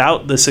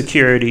 without the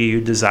security you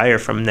desire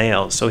from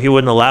nails. So he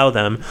wouldn't allow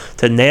them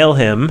to nail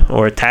him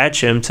or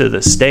attach him to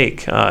the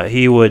stake.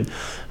 He would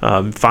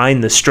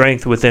find the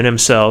strength within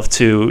himself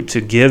to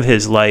give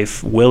his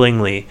life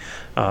willingly,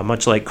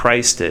 much like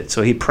Christ did.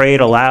 So he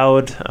prayed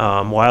aloud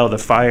while the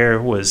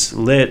fire was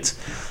lit,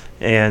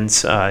 and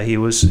he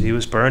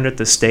was burned at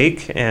the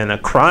stake. And a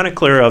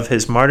chronicler of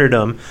his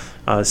martyrdom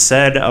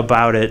said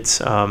about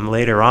it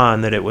later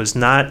on that it was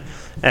not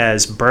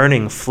as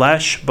burning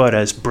flesh, but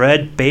as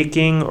bread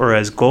baking, or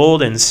as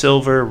gold and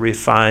silver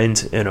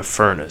refined in a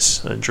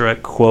furnace. A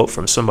direct quote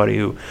from somebody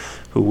who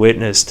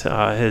witnessed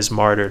his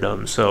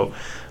martyrdom. So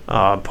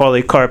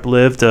Polycarp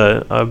lived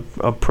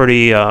a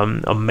pretty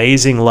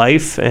amazing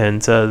life,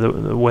 and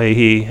the way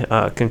he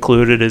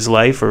concluded his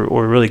life,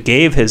 or really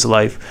gave his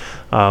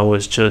life,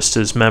 was just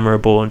as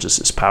memorable and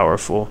just as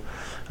powerful.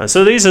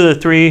 So these are the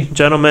three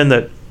gentlemen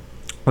that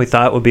we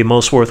thought would be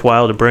most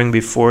worthwhile to bring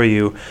before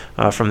you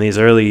from these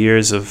early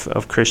years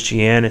of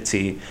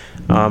Christianity.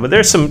 But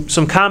there's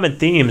some common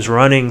themes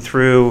running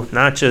through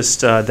not just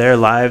their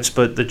lives,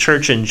 but the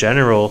church in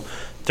general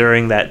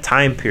during that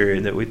time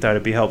period that we thought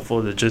it'd be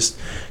helpful to just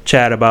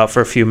chat about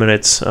for a few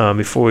minutes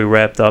before we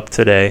wrapped up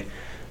today.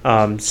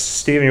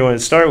 Stephen, you want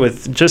to start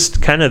with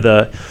just kind of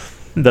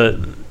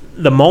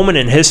the moment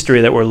in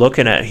history that we're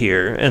looking at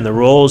here and the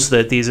roles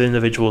that these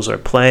individuals are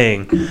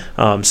playing.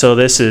 So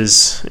this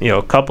is,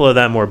 a couple of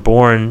them were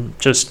born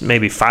just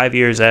maybe 5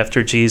 years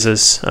after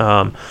Jesus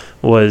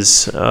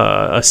was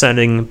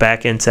ascending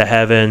back into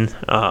heaven.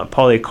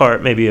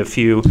 Polycarp maybe a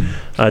few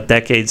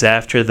decades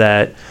after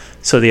that.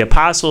 So the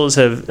apostles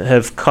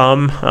have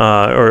come,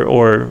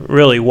 or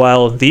really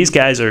while these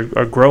guys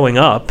are growing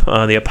up,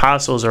 the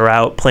apostles are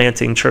out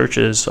planting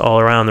churches all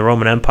around the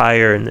Roman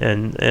Empire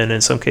and in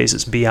some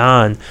cases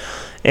beyond.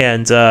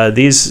 And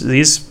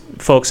these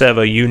folks have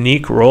a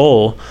unique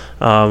role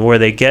where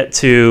they get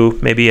to,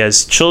 maybe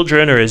as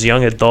children or as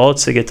young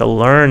adults, they get to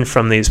learn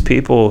from these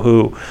people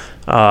who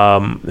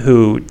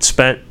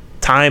spent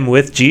time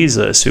with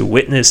Jesus, who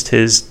witnessed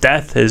his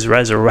death, his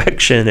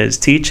resurrection, his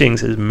teachings,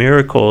 his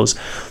miracles,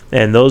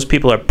 and those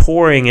people are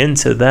pouring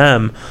into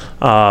them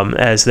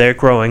as they're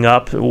growing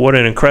up. What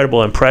an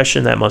incredible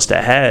impression that must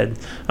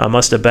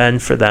have been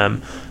for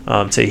them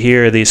to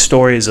hear these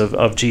stories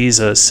of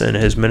Jesus and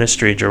his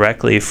ministry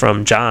directly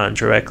from John,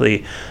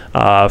 directly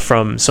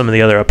from some of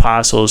the other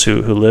apostles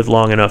who lived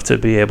long enough to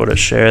be able to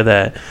share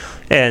that.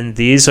 And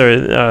these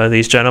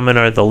gentlemen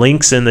are the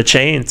links in the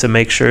chain to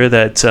make sure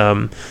that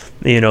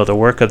the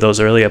work of those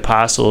early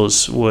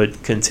apostles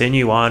would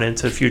continue on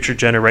into future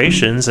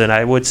generations, and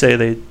I would say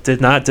they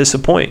did not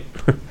disappoint.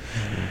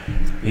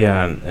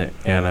 Yeah,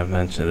 and I've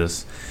mentioned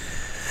this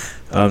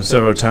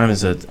several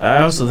times. That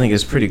I also think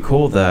it's pretty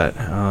cool that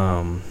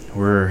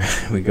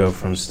we go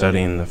from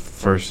studying the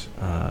first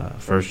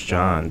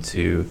John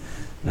to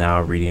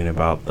now reading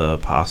about the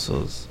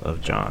apostles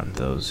of John,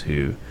 those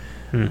who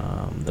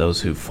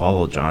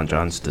follow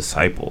John's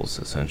disciples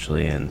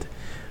essentially, and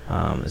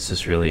it's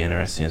just really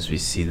interesting as we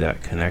see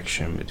that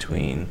connection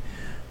between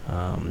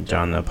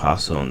John the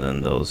apostle and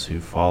then those who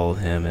followed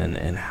him,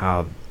 and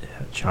how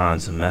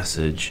John's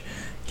message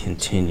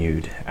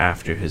continued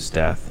after his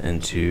death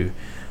into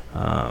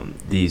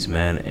these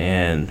men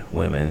and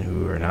women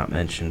who are not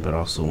mentioned, but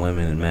also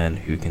women and men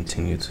who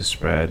continue to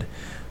spread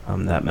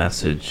that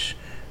message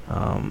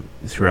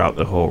throughout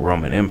the whole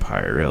Roman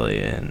Empire, really.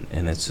 And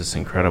it's just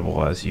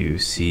incredible as you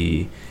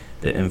see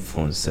the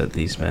influence that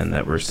these men,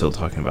 that we're still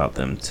talking about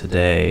them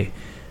today,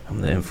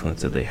 the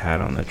influence that they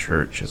had on the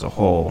church as a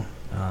whole,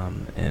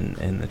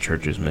 and the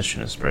church's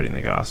mission of spreading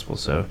the gospel.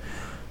 So,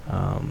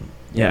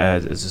 I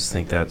just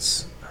think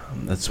that's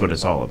what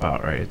it's all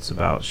about, right? It's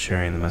about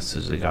sharing the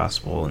message of the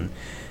gospel and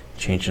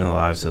changing the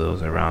lives of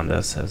those around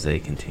us as they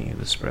continue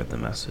to spread the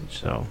message.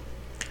 So,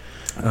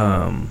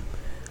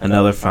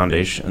 another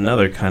foundation,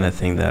 another kind of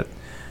thing that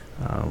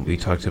we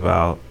talked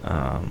about,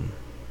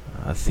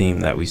 a theme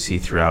that we see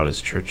throughout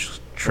is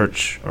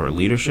church or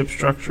leadership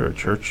structure or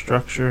church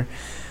structure.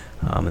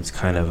 It's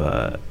kind of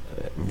at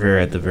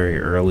the very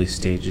early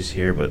stages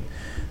here, but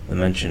the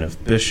mention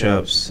of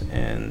bishops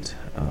and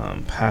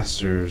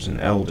pastors and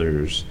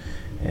elders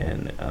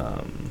and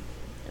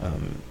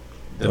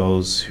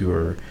those who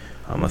are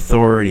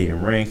authority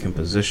and rank and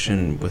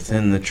position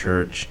within the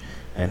church,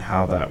 and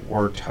how that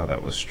worked, how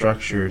that was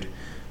structured.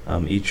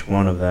 Each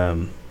one of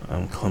them,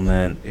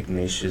 Clement,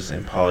 Ignatius,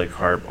 and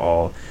Polycarp,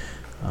 all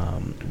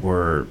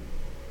were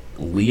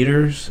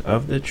leaders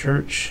of the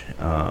church,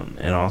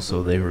 and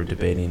also they were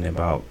debating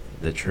about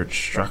the church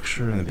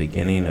structure in the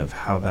beginning of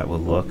how that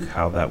would look,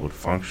 how that would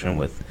function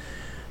with,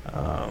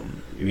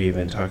 we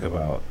even talk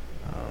about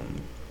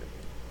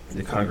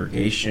the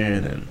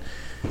congregation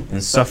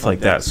and stuff like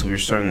that. So we're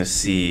starting to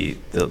see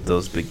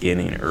those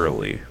beginning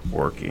early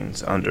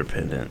workings,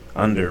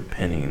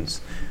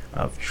 underpinnings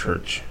of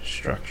church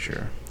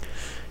structure.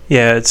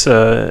 Yeah, it's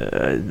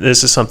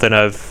this is something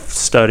I've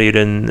studied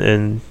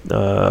in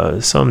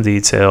some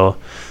detail,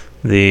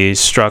 the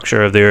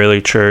structure of the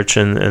early church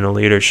and the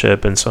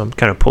leadership, and so I'm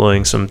kind of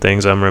pulling some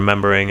things I'm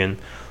remembering and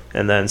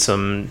then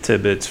some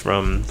tidbits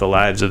from the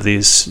lives of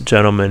these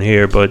gentlemen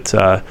here. But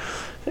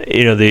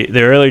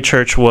the early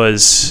church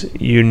was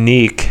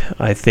unique,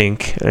 I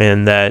think,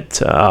 in that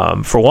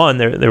for one,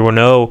 there were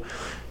no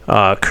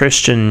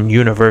Christian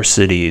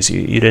universities.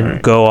 You didn't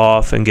Right. go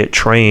off and get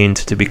trained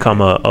to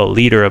become a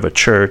leader of a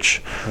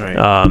church. Right.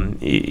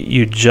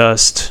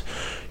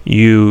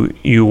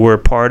 You were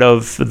part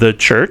of the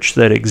church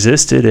that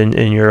existed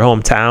in your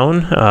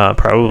hometown.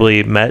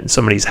 Probably met in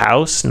somebody's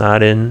house,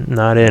 not in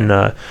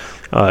a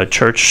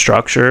church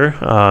structure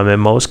in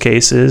most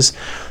cases,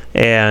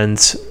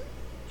 and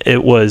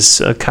it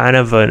was a kind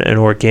of an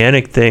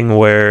organic thing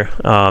where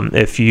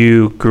if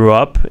you grew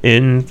up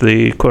in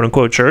the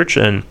quote-unquote church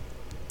and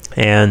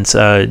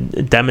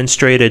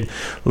demonstrated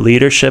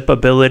leadership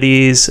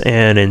abilities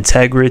and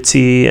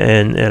integrity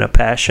and a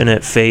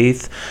passionate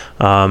faith,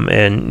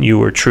 and you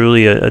were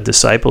truly a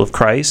disciple of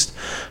Christ,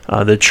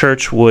 the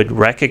church would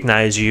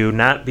recognize you,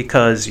 not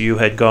because you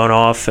had gone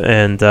off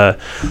and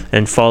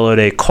followed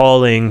a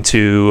calling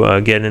to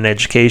get an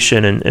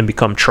education and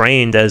become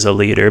trained as a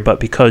leader,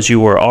 but because you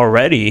were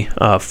already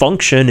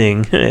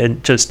functioning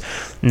and just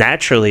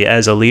naturally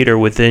as a leader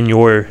within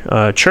your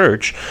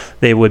church.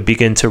 They would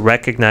begin to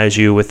recognize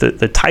you with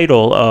the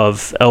title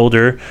of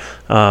elder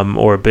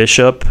or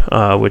bishop,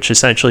 which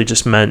essentially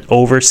just meant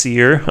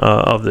overseer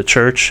of the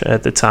church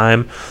at the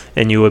time,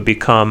 and you would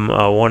become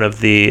one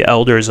of the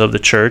elders of the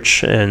church.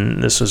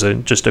 And this was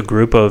just a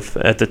group of,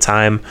 at the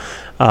time,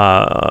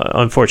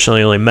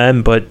 unfortunately only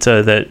men, but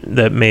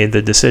that made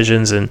the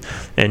decisions and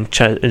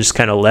just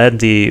kind of led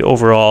the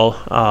overall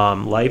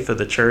life of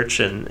the church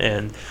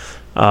and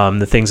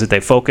the things that they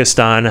focused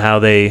on, how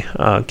they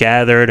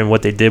gathered and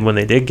what they did when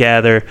they did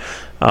gather,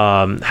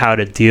 how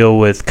to deal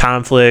with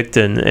conflict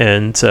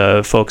and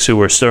folks who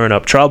were stirring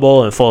up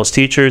trouble and false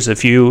teachers.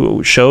 If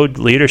you showed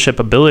leadership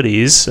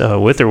abilities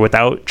with or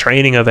without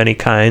training of any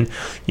kind,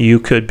 you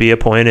could be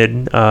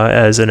appointed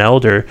as an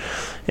elder.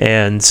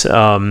 And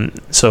so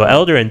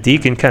elder and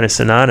deacon kind of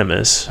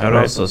synonymous. I would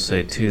also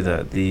say, too,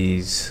 that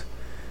these...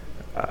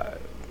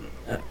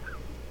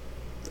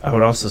 I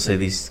would also say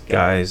these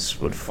guys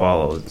would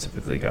follow,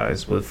 typically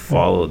guys, would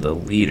follow the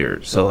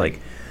leader. So, like,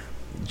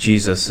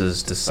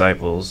 Jesus's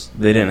disciples,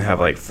 they didn't have,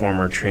 like,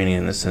 formal training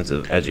in the sense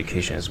of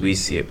education as we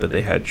see it, but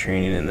they had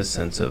training in the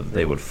sense of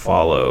they would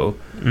follow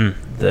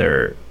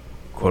their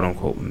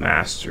quote-unquote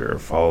master or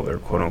follow their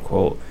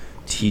quote-unquote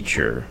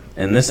teacher.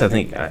 And this, I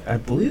think, I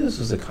believe this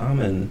was a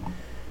common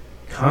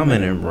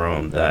in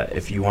Rome, that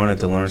if you wanted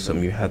to learn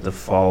something, you had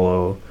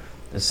to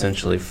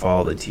essentially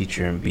follow the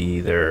teacher and be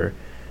their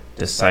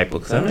disciple,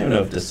 because I don't even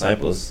know if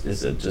disciples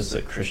is just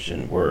a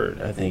Christian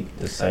word. I think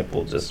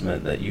disciple just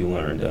meant that you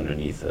learned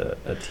underneath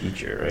a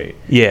teacher, right?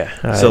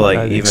 Yeah. So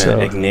even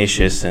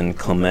Ignatius and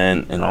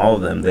Clement and all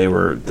of them, they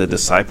were the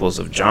disciples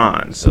of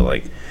John. So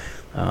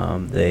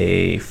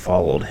they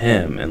followed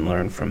him and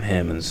learned from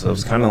him, and so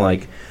it's kind of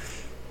like,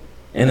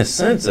 in a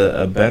sense,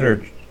 a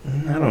better,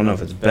 I don't know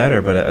if it's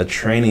better, but a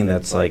training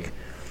that's like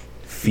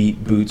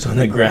feet, boots on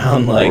the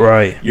ground.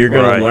 You're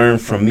going to learn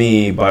from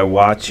me by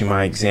watching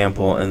my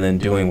example and then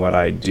doing what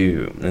I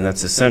do. And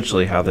that's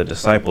essentially how the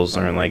disciples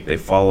learn. Like, they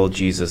followed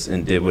Jesus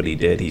and did what he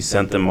did. He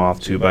sent them off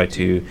 2 by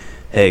 2.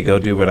 Hey, go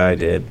do what I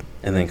did,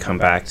 and then come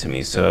back to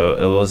me. So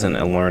it wasn't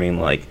a learning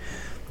like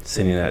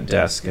sitting at a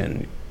desk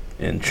and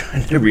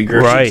trying to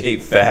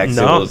regurgitate facts.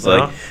 It was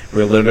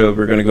we're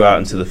going to go out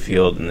into the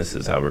field, and this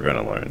is how we're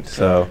going to learn.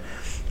 So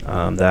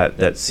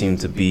that seemed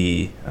to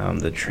be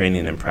the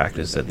training and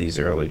practice that these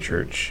early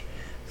church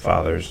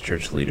fathers,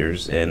 church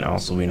leaders, and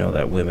also we know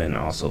that women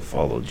also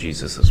followed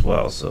Jesus as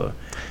well. So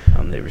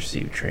they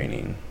received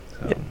training.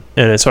 So.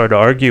 And it's hard to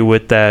argue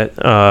with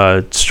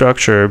that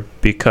structure,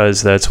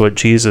 because that's what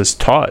Jesus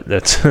taught.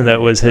 That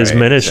was his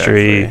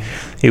ministry.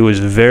 Exactly. He was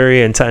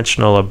very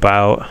intentional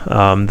about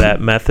that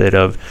method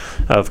of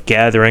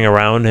gathering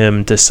around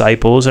him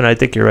disciples. And I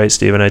think you're right,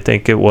 Stephen. I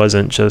think it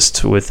wasn't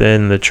just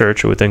within the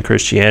church or within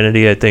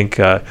Christianity. I think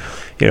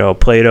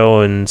Plato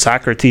and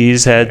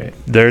Socrates had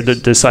their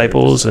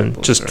disciples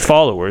and just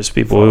followers,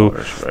 people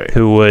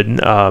who would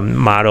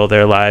model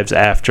their lives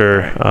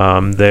after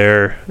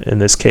their, in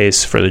this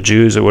case for the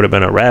Jews, it would have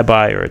been a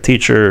rabbi or a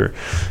teacher,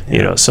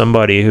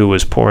 somebody who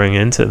was pouring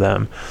into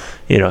them.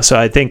 So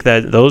I think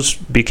that those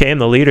became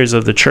the leaders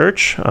of the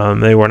church.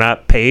 They were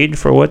not paid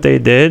for what they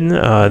did.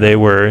 They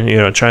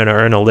were, trying to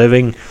earn a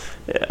living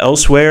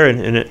elsewhere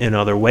in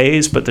other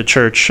ways, but the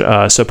church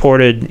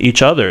supported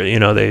each other.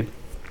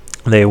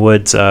 They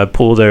would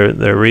pool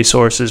their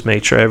resources,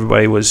 make sure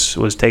everybody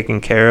was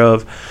taken care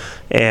of,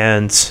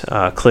 and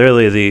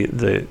clearly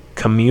the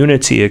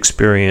community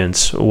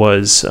experience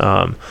was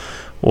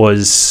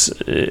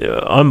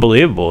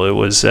unbelievable. It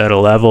was at a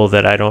level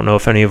that I don't know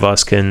if any of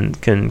us can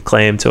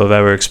claim to have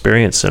ever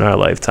experienced in our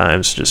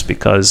lifetimes, just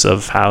because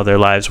of how their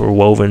lives were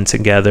woven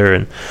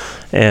together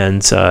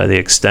and the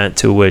extent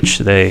to which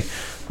they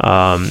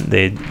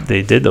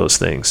did those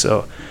things.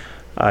 So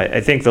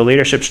I think the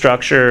leadership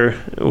structure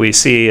we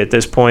see at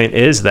this point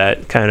is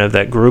that kind of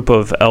that group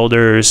of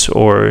elders,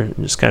 or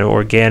just kind of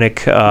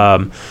organic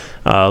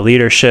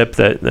leadership,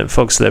 that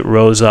folks that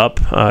rose up,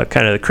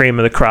 kind of the cream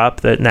of the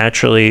crop that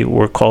naturally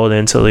were called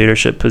into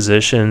leadership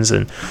positions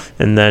and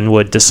then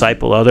would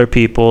disciple other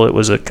people. It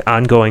was an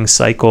ongoing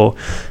cycle,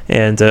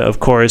 and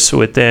of course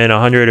within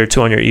 100 or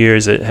 200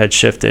 years it had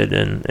shifted,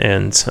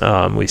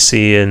 and we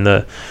see in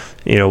the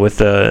with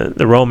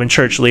the Roman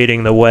Church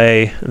leading the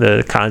way,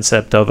 the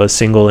concept of a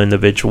single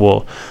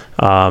individual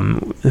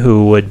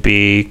who would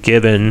be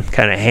given,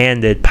 kind of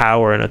handed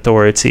power and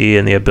authority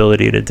and the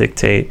ability to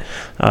dictate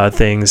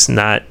things,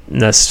 not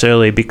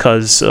necessarily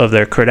because of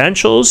their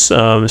credentials,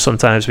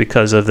 sometimes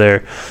because of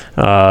their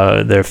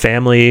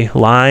family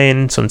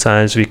line,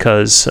 sometimes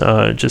because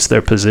just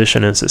their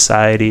position in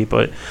society.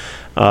 But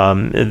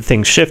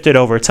things shifted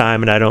over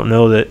time, and I don't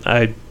know that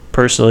I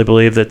personally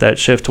believe that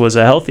shift was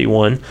a healthy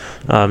one.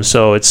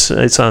 So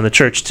it's on the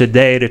church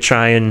today to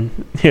try and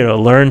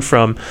learn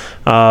from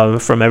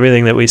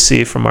everything that we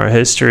see from our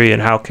history,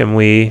 and how can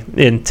we,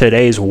 in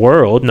today's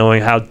world,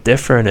 knowing how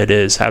different it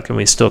is, how can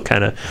we still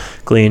kind of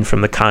glean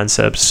from the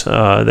concepts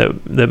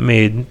that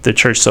made the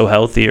church so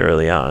healthy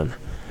early on.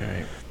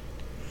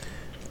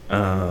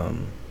 Right.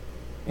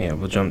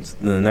 We'll jump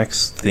to the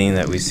next thing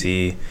that we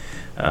see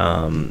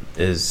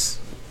is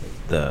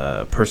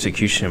the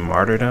persecution and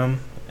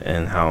martyrdom,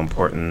 and how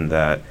important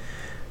it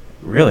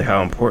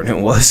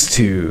was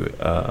to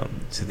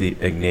the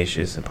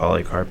Ignatius and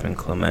Polycarp and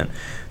Clement.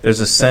 There's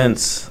a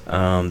sense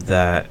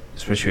that,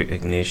 especially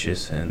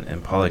Ignatius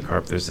and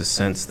Polycarp, there's a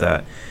sense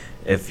that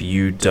if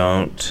you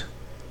don't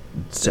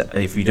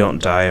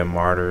die a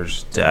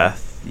martyr's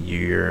death,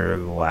 you're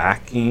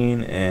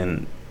lacking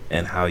in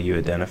how you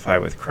identify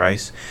with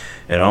Christ.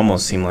 It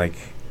almost seemed like,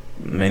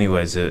 in many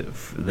ways,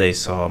 they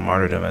saw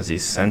martyrdom as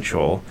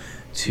essential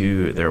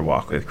to their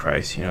walk with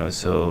Christ.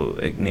 So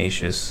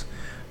Ignatius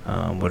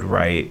would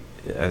write,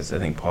 as I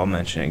think Paul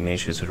mentioned,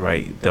 Ignatius would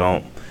write,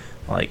 don't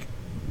like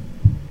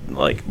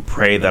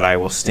pray that I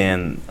will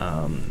stand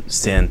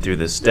through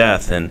this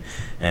death, and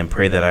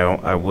pray that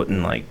I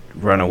wouldn't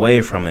run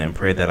away from it, and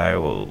pray that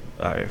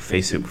I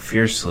face it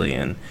fiercely.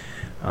 And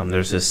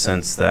there's this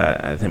sense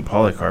that I think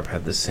Polycarp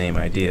had the same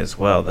idea as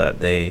well, that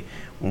they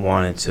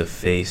wanted to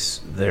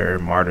face their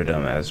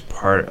martyrdom as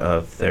part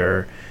of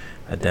their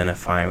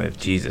identifying with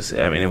Jesus.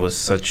 I mean, it was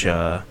such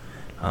a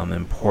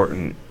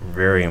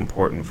very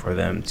important for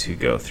them to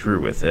go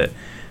through with it,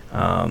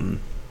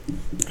 and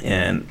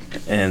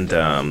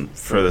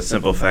for the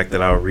simple fact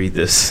that I'll read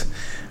this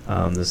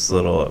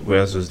little.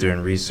 As I was doing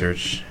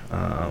research,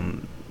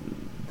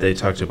 they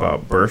talked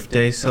about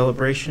birthday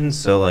celebrations.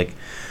 So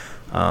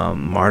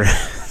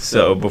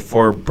So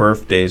before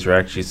birthdays, we're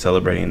actually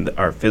celebrating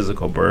our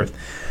physical birth.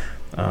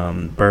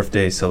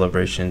 Birthday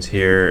celebrations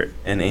here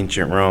in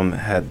ancient Rome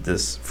had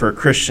this, for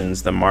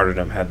Christians, the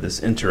martyrdom had this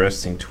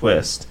interesting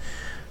twist.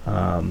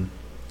 And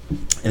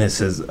it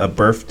says a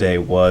birthday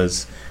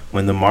was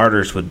when the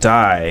martyrs would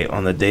die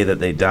on the day that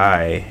they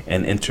die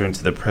and enter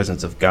into the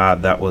presence of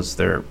God. That was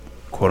their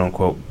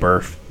quote-unquote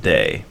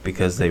birthday,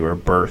 because they were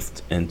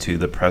birthed into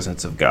the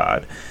presence of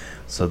God.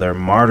 So their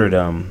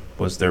martyrdom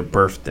was their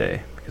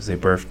birthday, because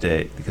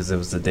it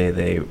was the day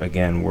they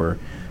again were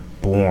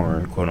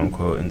born, quote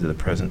unquote, into the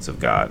presence of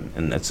God.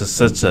 And it's just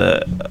such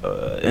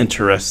a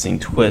interesting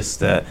twist,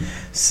 that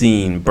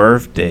seeing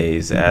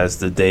birthdays as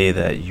the day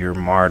that you're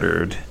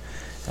martyred,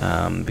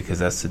 because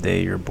that's the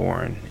day you're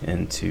born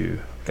into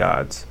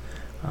God's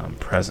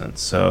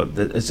presence. So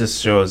it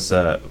just shows,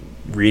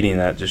 reading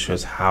that just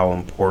shows how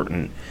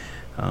important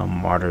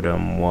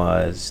martyrdom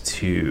was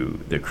to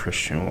the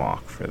Christian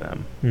walk for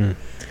them.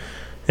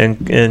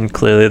 And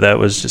clearly that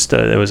was just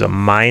it was a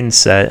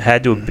mindset. It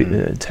had to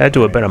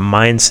have been a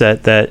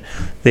mindset that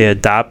they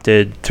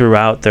adopted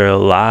throughout their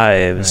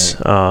lives,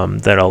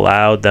 that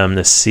allowed them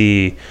to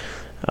see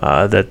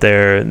that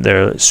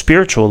their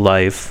spiritual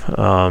life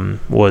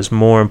was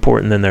more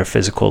important than their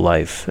physical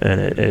life,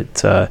 and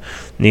it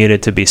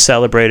needed to be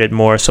celebrated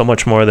more, so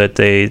much more that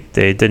they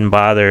didn't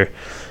bother.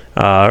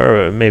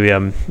 Or maybe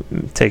I'm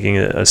taking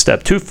a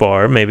step too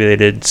far. Maybe they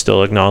did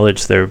still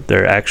acknowledge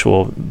their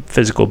actual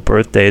physical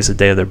birthdays, the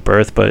day of their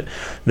birth, but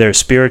their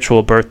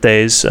spiritual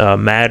birthdays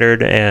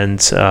mattered, and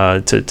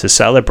to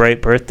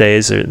celebrate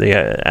birthdays,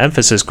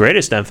 the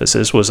greatest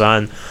emphasis was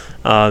on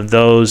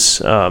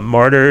those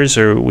martyrs,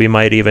 or we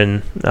might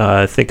even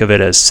think of it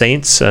as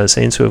saints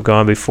who have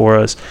gone before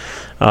us,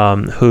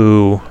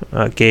 who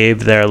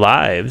gave their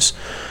lives.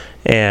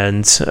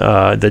 And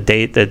the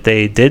date that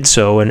they did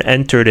so and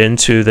entered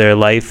into their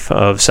life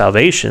of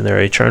salvation,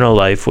 their eternal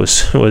life,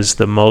 was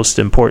the most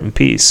important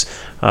piece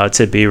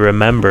to be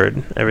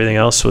remembered. Everything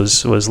else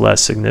was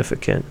less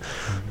significant.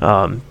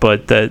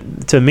 But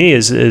that, to me,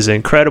 is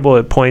incredible.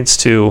 It points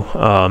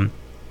to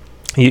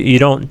you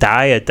don't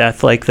die a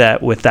death like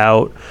that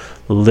without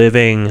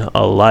living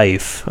a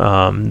life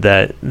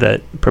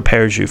that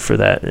prepares you for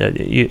that.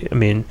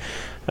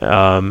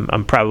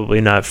 I'm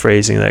probably not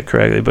phrasing that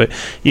correctly, but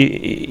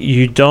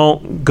you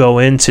don't go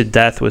into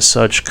death with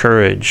such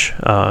courage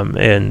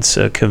and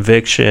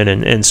conviction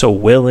and so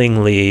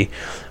willingly,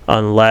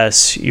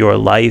 unless your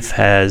life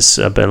has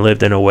been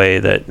lived in a way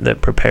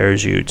that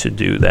prepares you to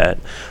do that.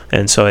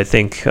 And so I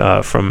think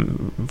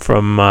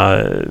from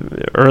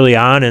early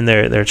on in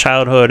their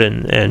childhood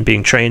and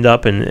being trained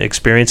up and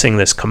experiencing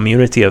this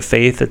community of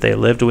faith that they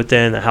lived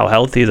within, how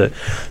healthy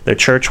the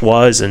church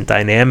was and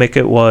dynamic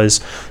it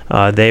was,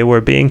 they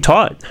were being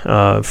taught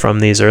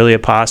from these early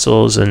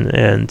apostles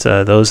and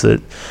those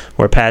that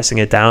were passing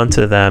it down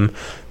to them,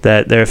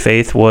 that their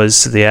faith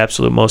was the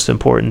absolute most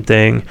important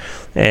thing,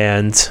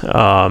 and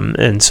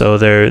so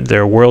their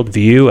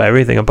worldview,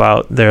 everything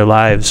about their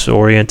lives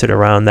oriented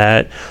around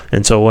that.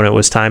 And so when it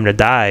was time to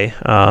die,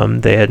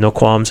 they had no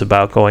qualms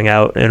about going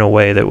out in a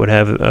way that would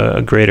have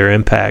a greater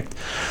impact.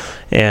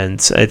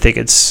 And I think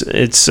it's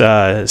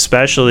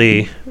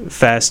especially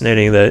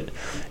fascinating that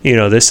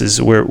this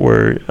is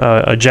we're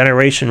a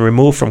generation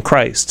removed from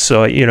Christ.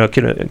 So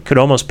could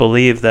almost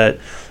believe that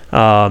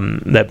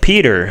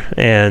Peter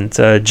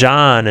and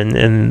John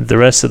and the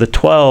rest of the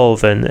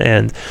 12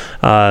 and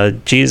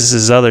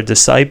Jesus' other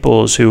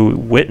disciples who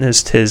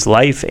witnessed his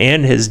life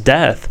and his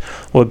death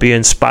would be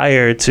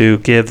inspired to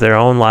give their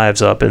own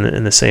lives up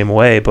in the same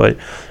way. But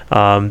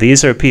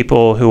these are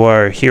people who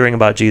are hearing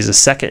about Jesus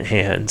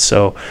secondhand.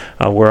 So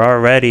we're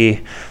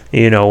already,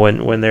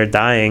 when they're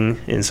dying,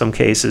 in some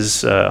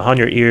cases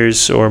 100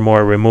 years or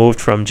more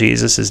removed from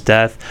Jesus'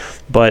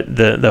 death, but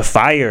the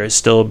fire is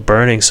still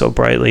burning so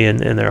brightly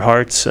in their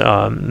hearts.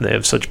 They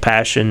have such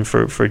passion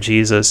for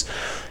Jesus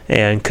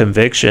and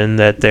conviction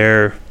that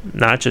they're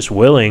not just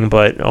willing,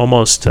 but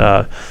almost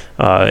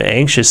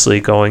anxiously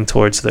going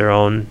towards their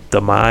own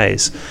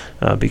demise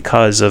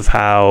because of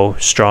how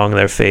strong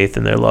their faith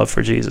and their love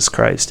for Jesus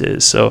Christ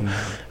is. So,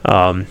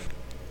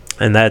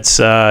 and that's,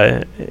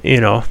 I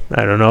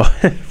don't know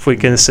if we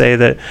can say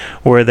that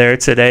we're there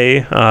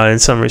today in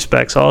some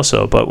respects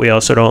also, but we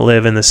also don't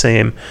live in the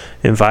same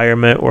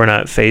environment. We're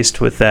not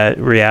faced with that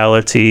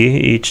reality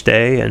each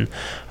day, and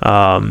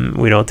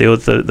we don't deal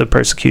with the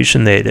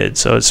persecution they did.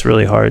 So it's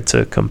really hard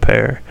to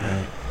compare.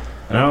 Right.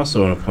 And I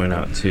also want to point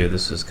out, too,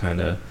 this is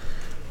kind of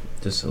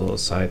just a little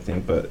side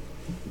thing, but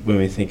when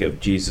we think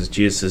of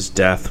Jesus'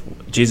 death,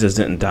 Jesus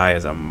didn't die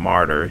as a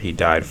martyr. He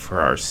died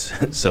for our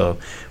sins. So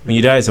when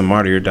you die as a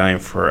martyr, you're dying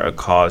for a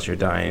cause. You're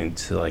dying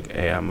to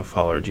hey, I'm a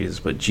follower of Jesus.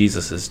 But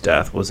Jesus'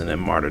 death wasn't in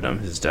martyrdom.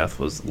 His death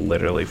was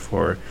literally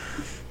for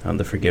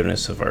the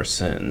forgiveness of our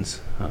sins.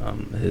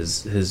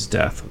 His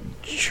death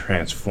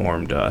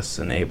transformed us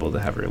and able to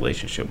have a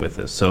relationship with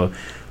us. So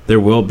there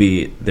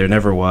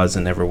never was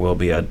and never will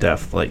be a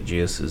death like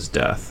Jesus'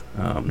 death.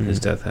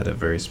 His death had a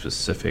very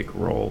specific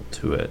role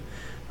to it.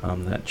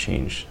 That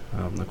changed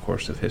the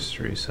course of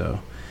history. So,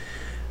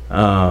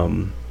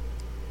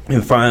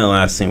 And finally,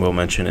 last thing we'll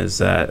mention is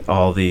that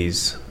all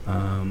these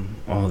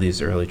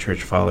early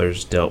church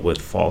fathers dealt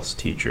with false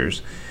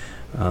teachers,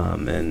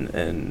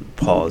 and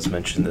Paul has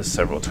mentioned this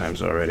several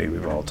times already.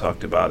 We've all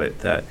talked about it,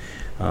 that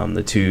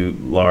the two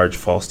large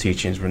false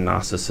teachings were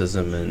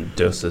Gnosticism and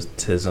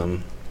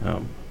Docetism.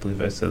 I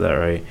believe I said that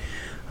right.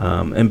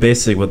 And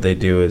basically what they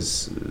do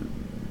is,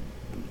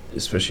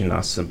 especially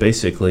Gnosticism,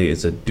 basically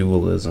is a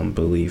dualism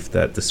belief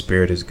that the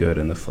spirit is good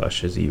and the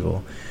flesh is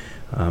evil.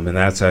 And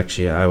that's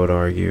actually, I would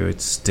argue,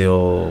 it's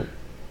still,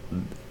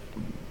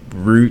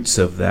 roots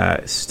of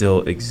that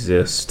still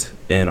exist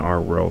in our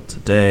world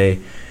today,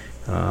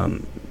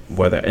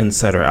 whether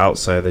inside or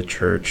outside the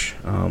church.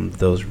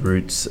 Those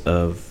roots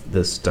of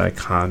this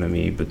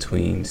dichotomy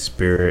between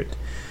spirit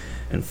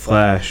and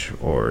flesh,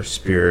 or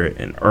spirit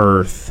and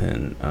earth,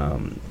 and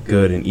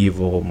good and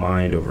evil,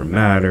 mind over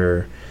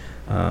matter.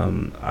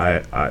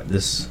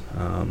 This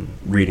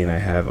reading I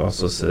have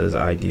also says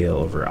ideal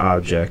over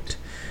object.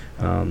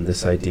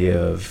 This idea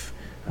of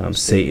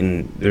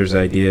Satan, there's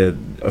a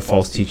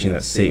false teaching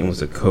that Satan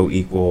was a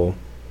co-equal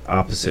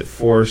opposite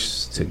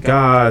force to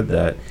God,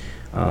 that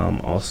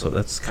also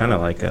that's kind of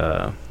like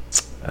a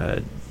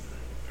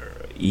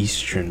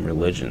Eastern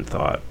religion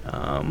thought,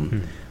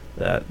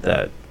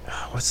 that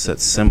what's that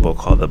symbol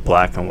called, the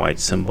black and white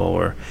symbol,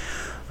 or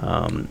you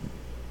know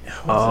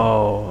what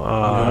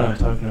I'm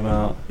talking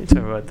about? You're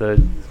talking about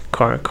the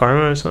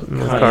karma or something?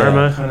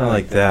 Karma? Kind of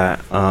like that.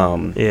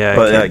 Yeah.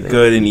 But that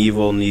good and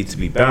evil need to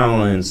be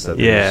balanced. That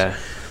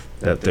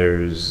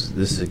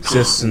this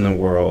exists in the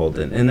world,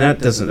 and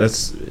that's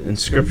in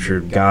Scripture.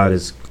 God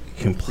is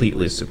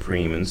completely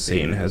supreme, and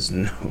Satan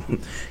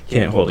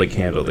can't hold a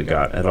candle to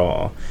God at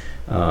all.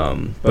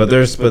 But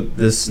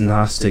this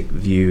Gnostic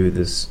view,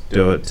 this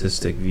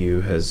Docetistic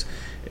view, has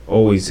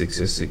always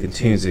existed,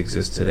 continues to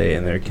exist today,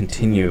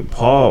 and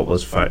Paul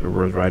was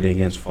writing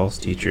against false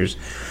teachers.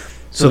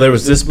 So there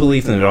was this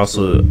belief, and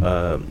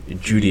also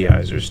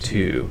Judaizers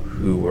too,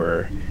 who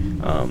were,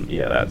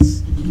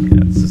 that's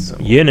the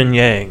symbol. Yin and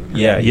yang.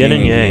 Yeah, yin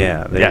and yang.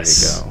 Yeah, there you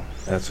go.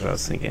 That's what I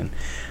was thinking.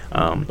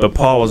 But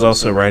Paul was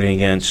also writing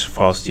against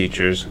false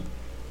teachers,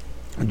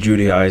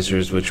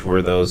 Judaizers, which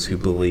were those who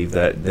believed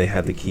that they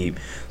had to keep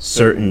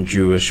certain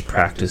Jewish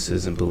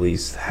practices and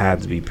beliefs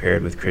had to be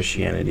paired with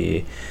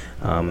Christianity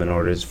in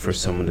order for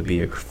someone to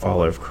be a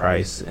follower of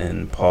Christ.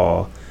 And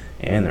Paul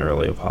and the other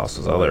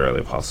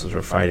early apostles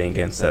were fighting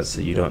against that.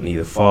 So you don't need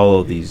to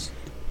follow these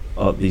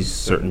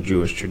certain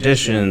Jewish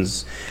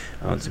traditions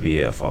to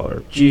be a follower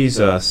of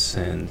Jesus.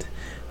 And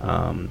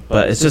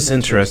but it's just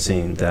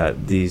interesting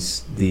that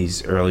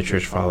these early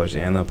church fathers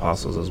and the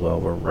apostles as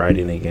well were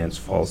writing against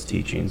false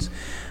teachings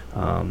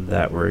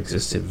that were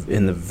existed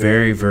in the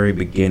very, very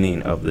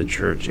beginning of the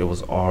church. It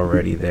was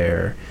already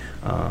there.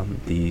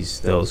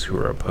 Those who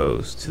were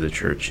opposed to the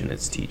church and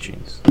its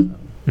teachings.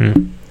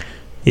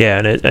 Yeah,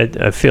 and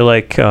I feel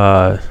like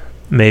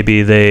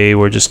maybe they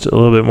were just a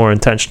little bit more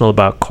intentional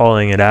about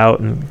calling it out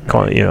and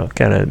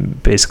kind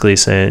of basically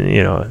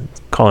saying,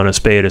 calling a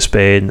spade,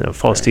 and a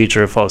false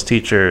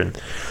teacher. And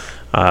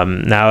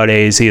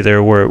nowadays,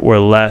 either we're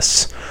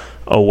less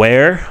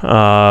aware,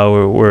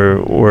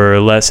 we're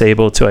less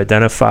able to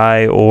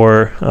identify,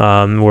 or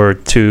we're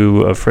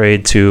too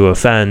afraid to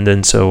offend,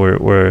 and so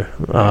we're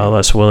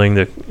less willing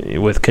to,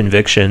 with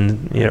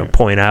conviction,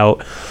 point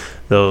out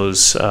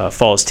those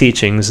false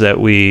teachings that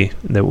we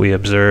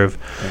observe.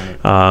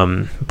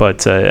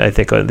 But I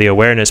think the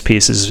awareness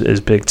piece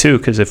is big too,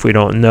 because if we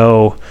don't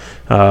know,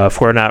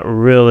 if we're not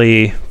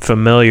really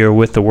familiar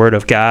with the Word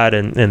of God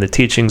and the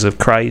teachings of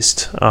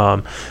Christ,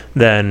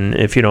 then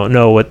if you don't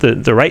know what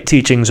the right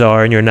teachings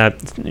are, and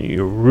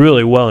you're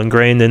really well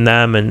ingrained in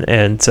them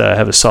and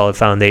have a solid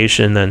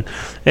foundation, then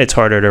it's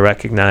harder to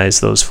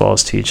recognize those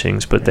false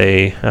teachings. But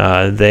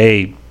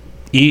they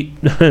eat,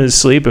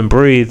 sleep, and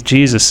breathe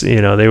Jesus. They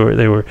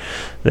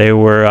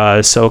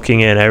were soaking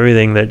in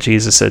everything that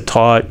Jesus had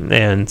taught,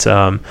 and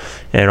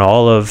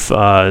all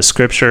of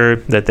Scripture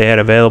that they had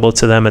available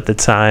to them at the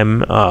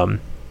time.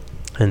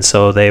 And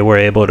so they were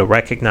able to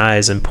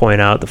recognize and point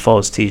out the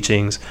false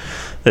teachings.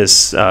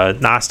 This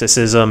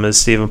Gnosticism, as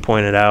Stephen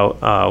pointed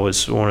out,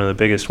 was one of the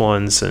biggest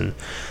ones, and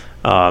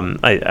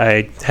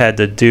I had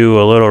to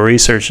do a little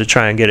research to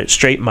try and get it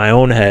straight in my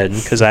own head,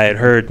 because I had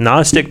heard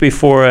Gnostic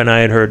before and I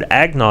had heard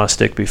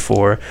agnostic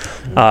before.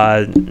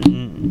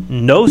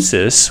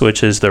 Gnosis,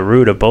 which is the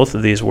root of both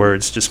of these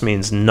words, just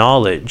means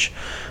knowledge.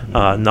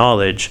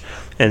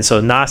 And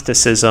so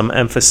Gnosticism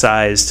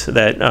emphasized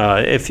that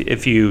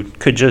if you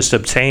could just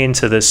obtain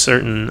to this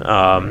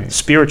certain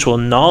spiritual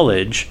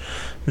knowledge,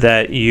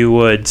 that you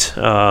would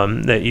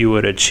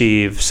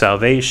achieve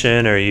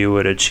salvation, or you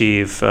would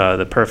achieve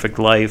the perfect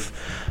life,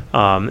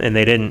 and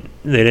they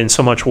didn't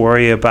so much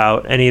worry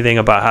about anything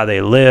about how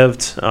they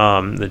lived,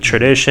 the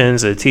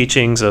traditions, the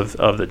teachings of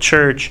the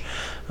church,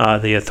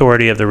 the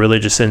authority of the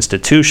religious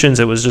institutions.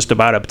 It was just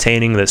about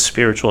obtaining this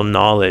spiritual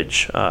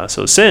knowledge.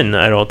 So sin,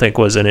 I don't think,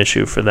 was an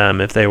issue for them.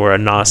 If they were a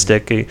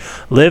Gnostic,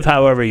 live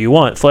however you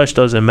want, flesh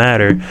doesn't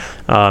matter.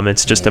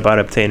 It's just about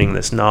obtaining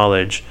this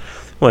knowledge.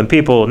 when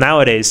people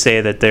nowadays say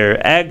that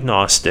they're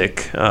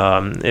agnostic,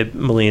 it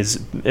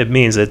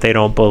means that they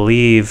don't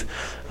believe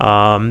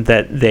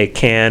that they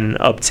can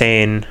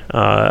obtain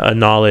a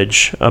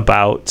knowledge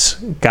about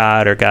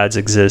God or God's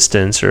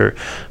existence, or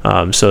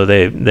so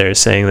they're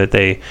saying that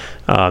they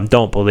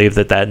don't believe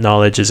that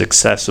knowledge is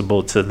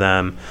accessible to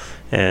them.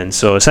 And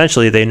so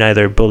essentially they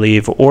neither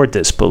believe or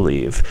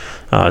disbelieve.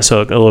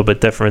 So a little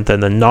bit different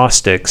than the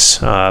Gnostics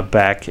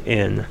back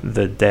in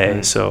the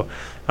day. So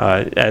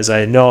as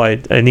I know,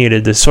 I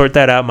needed to sort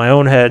that out in my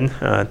own head.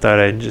 I thought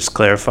I'd just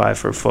clarify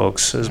for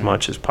folks as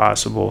much as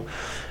possible.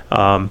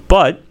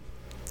 But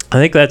I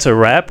think that's a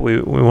wrap.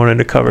 We wanted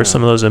to cover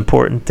some of those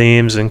important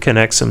themes and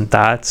connect some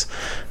dots,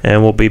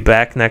 and we'll be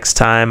back next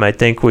time. I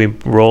think we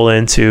roll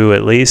into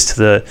at least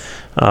the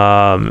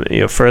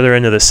further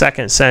into the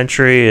 2nd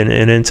century and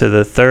into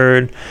the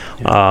 3rd,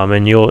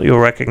 and you'll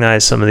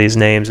recognize some of these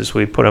names as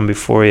we put them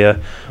before you.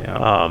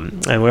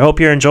 And we hope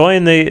you're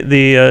enjoying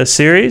the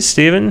series,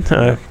 Stephen.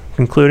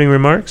 Concluding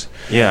remarks?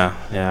 Yeah,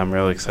 I'm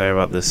really excited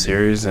about this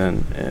series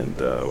and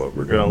what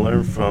we're going to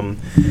learn from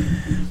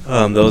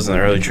those in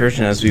the early church,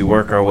 and as we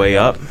work our way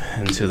up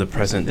into the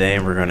present day,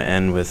 and we're going to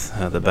end with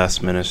the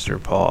best minister,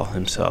 Paul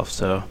himself.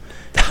 So,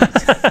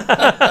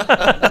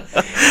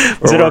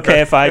 is it okay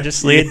if I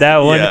just lead that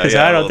one? Because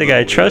I don't think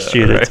I trust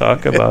you to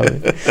talk about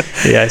it.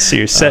 Yeah, I see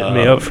you're setting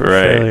me up for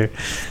failure.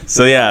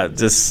 So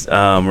just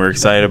we're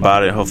excited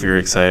about it. Hopefully you're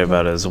excited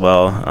about it as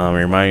well.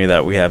 Remind you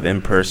that we have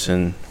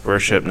in-person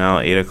worship now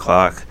at 8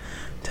 o'clock,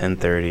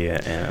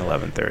 10:30, and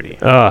 11:30.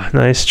 Oh,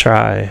 nice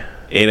try.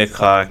 8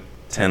 o'clock,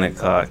 10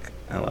 o'clock,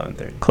 and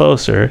 11:30.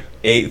 Closer.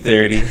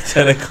 8:30,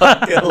 10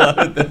 o'clock, and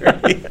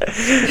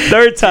 11:30.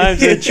 Third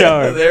time's the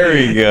charm. There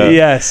we go.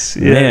 Yes.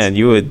 Man,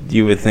 you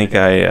would think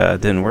I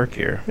didn't work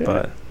here,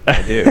 but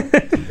I do.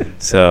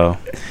 So,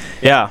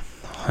 yeah.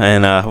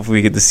 And hopefully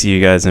we get to see you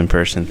guys in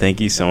person.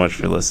 Thank you so much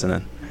for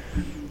listening.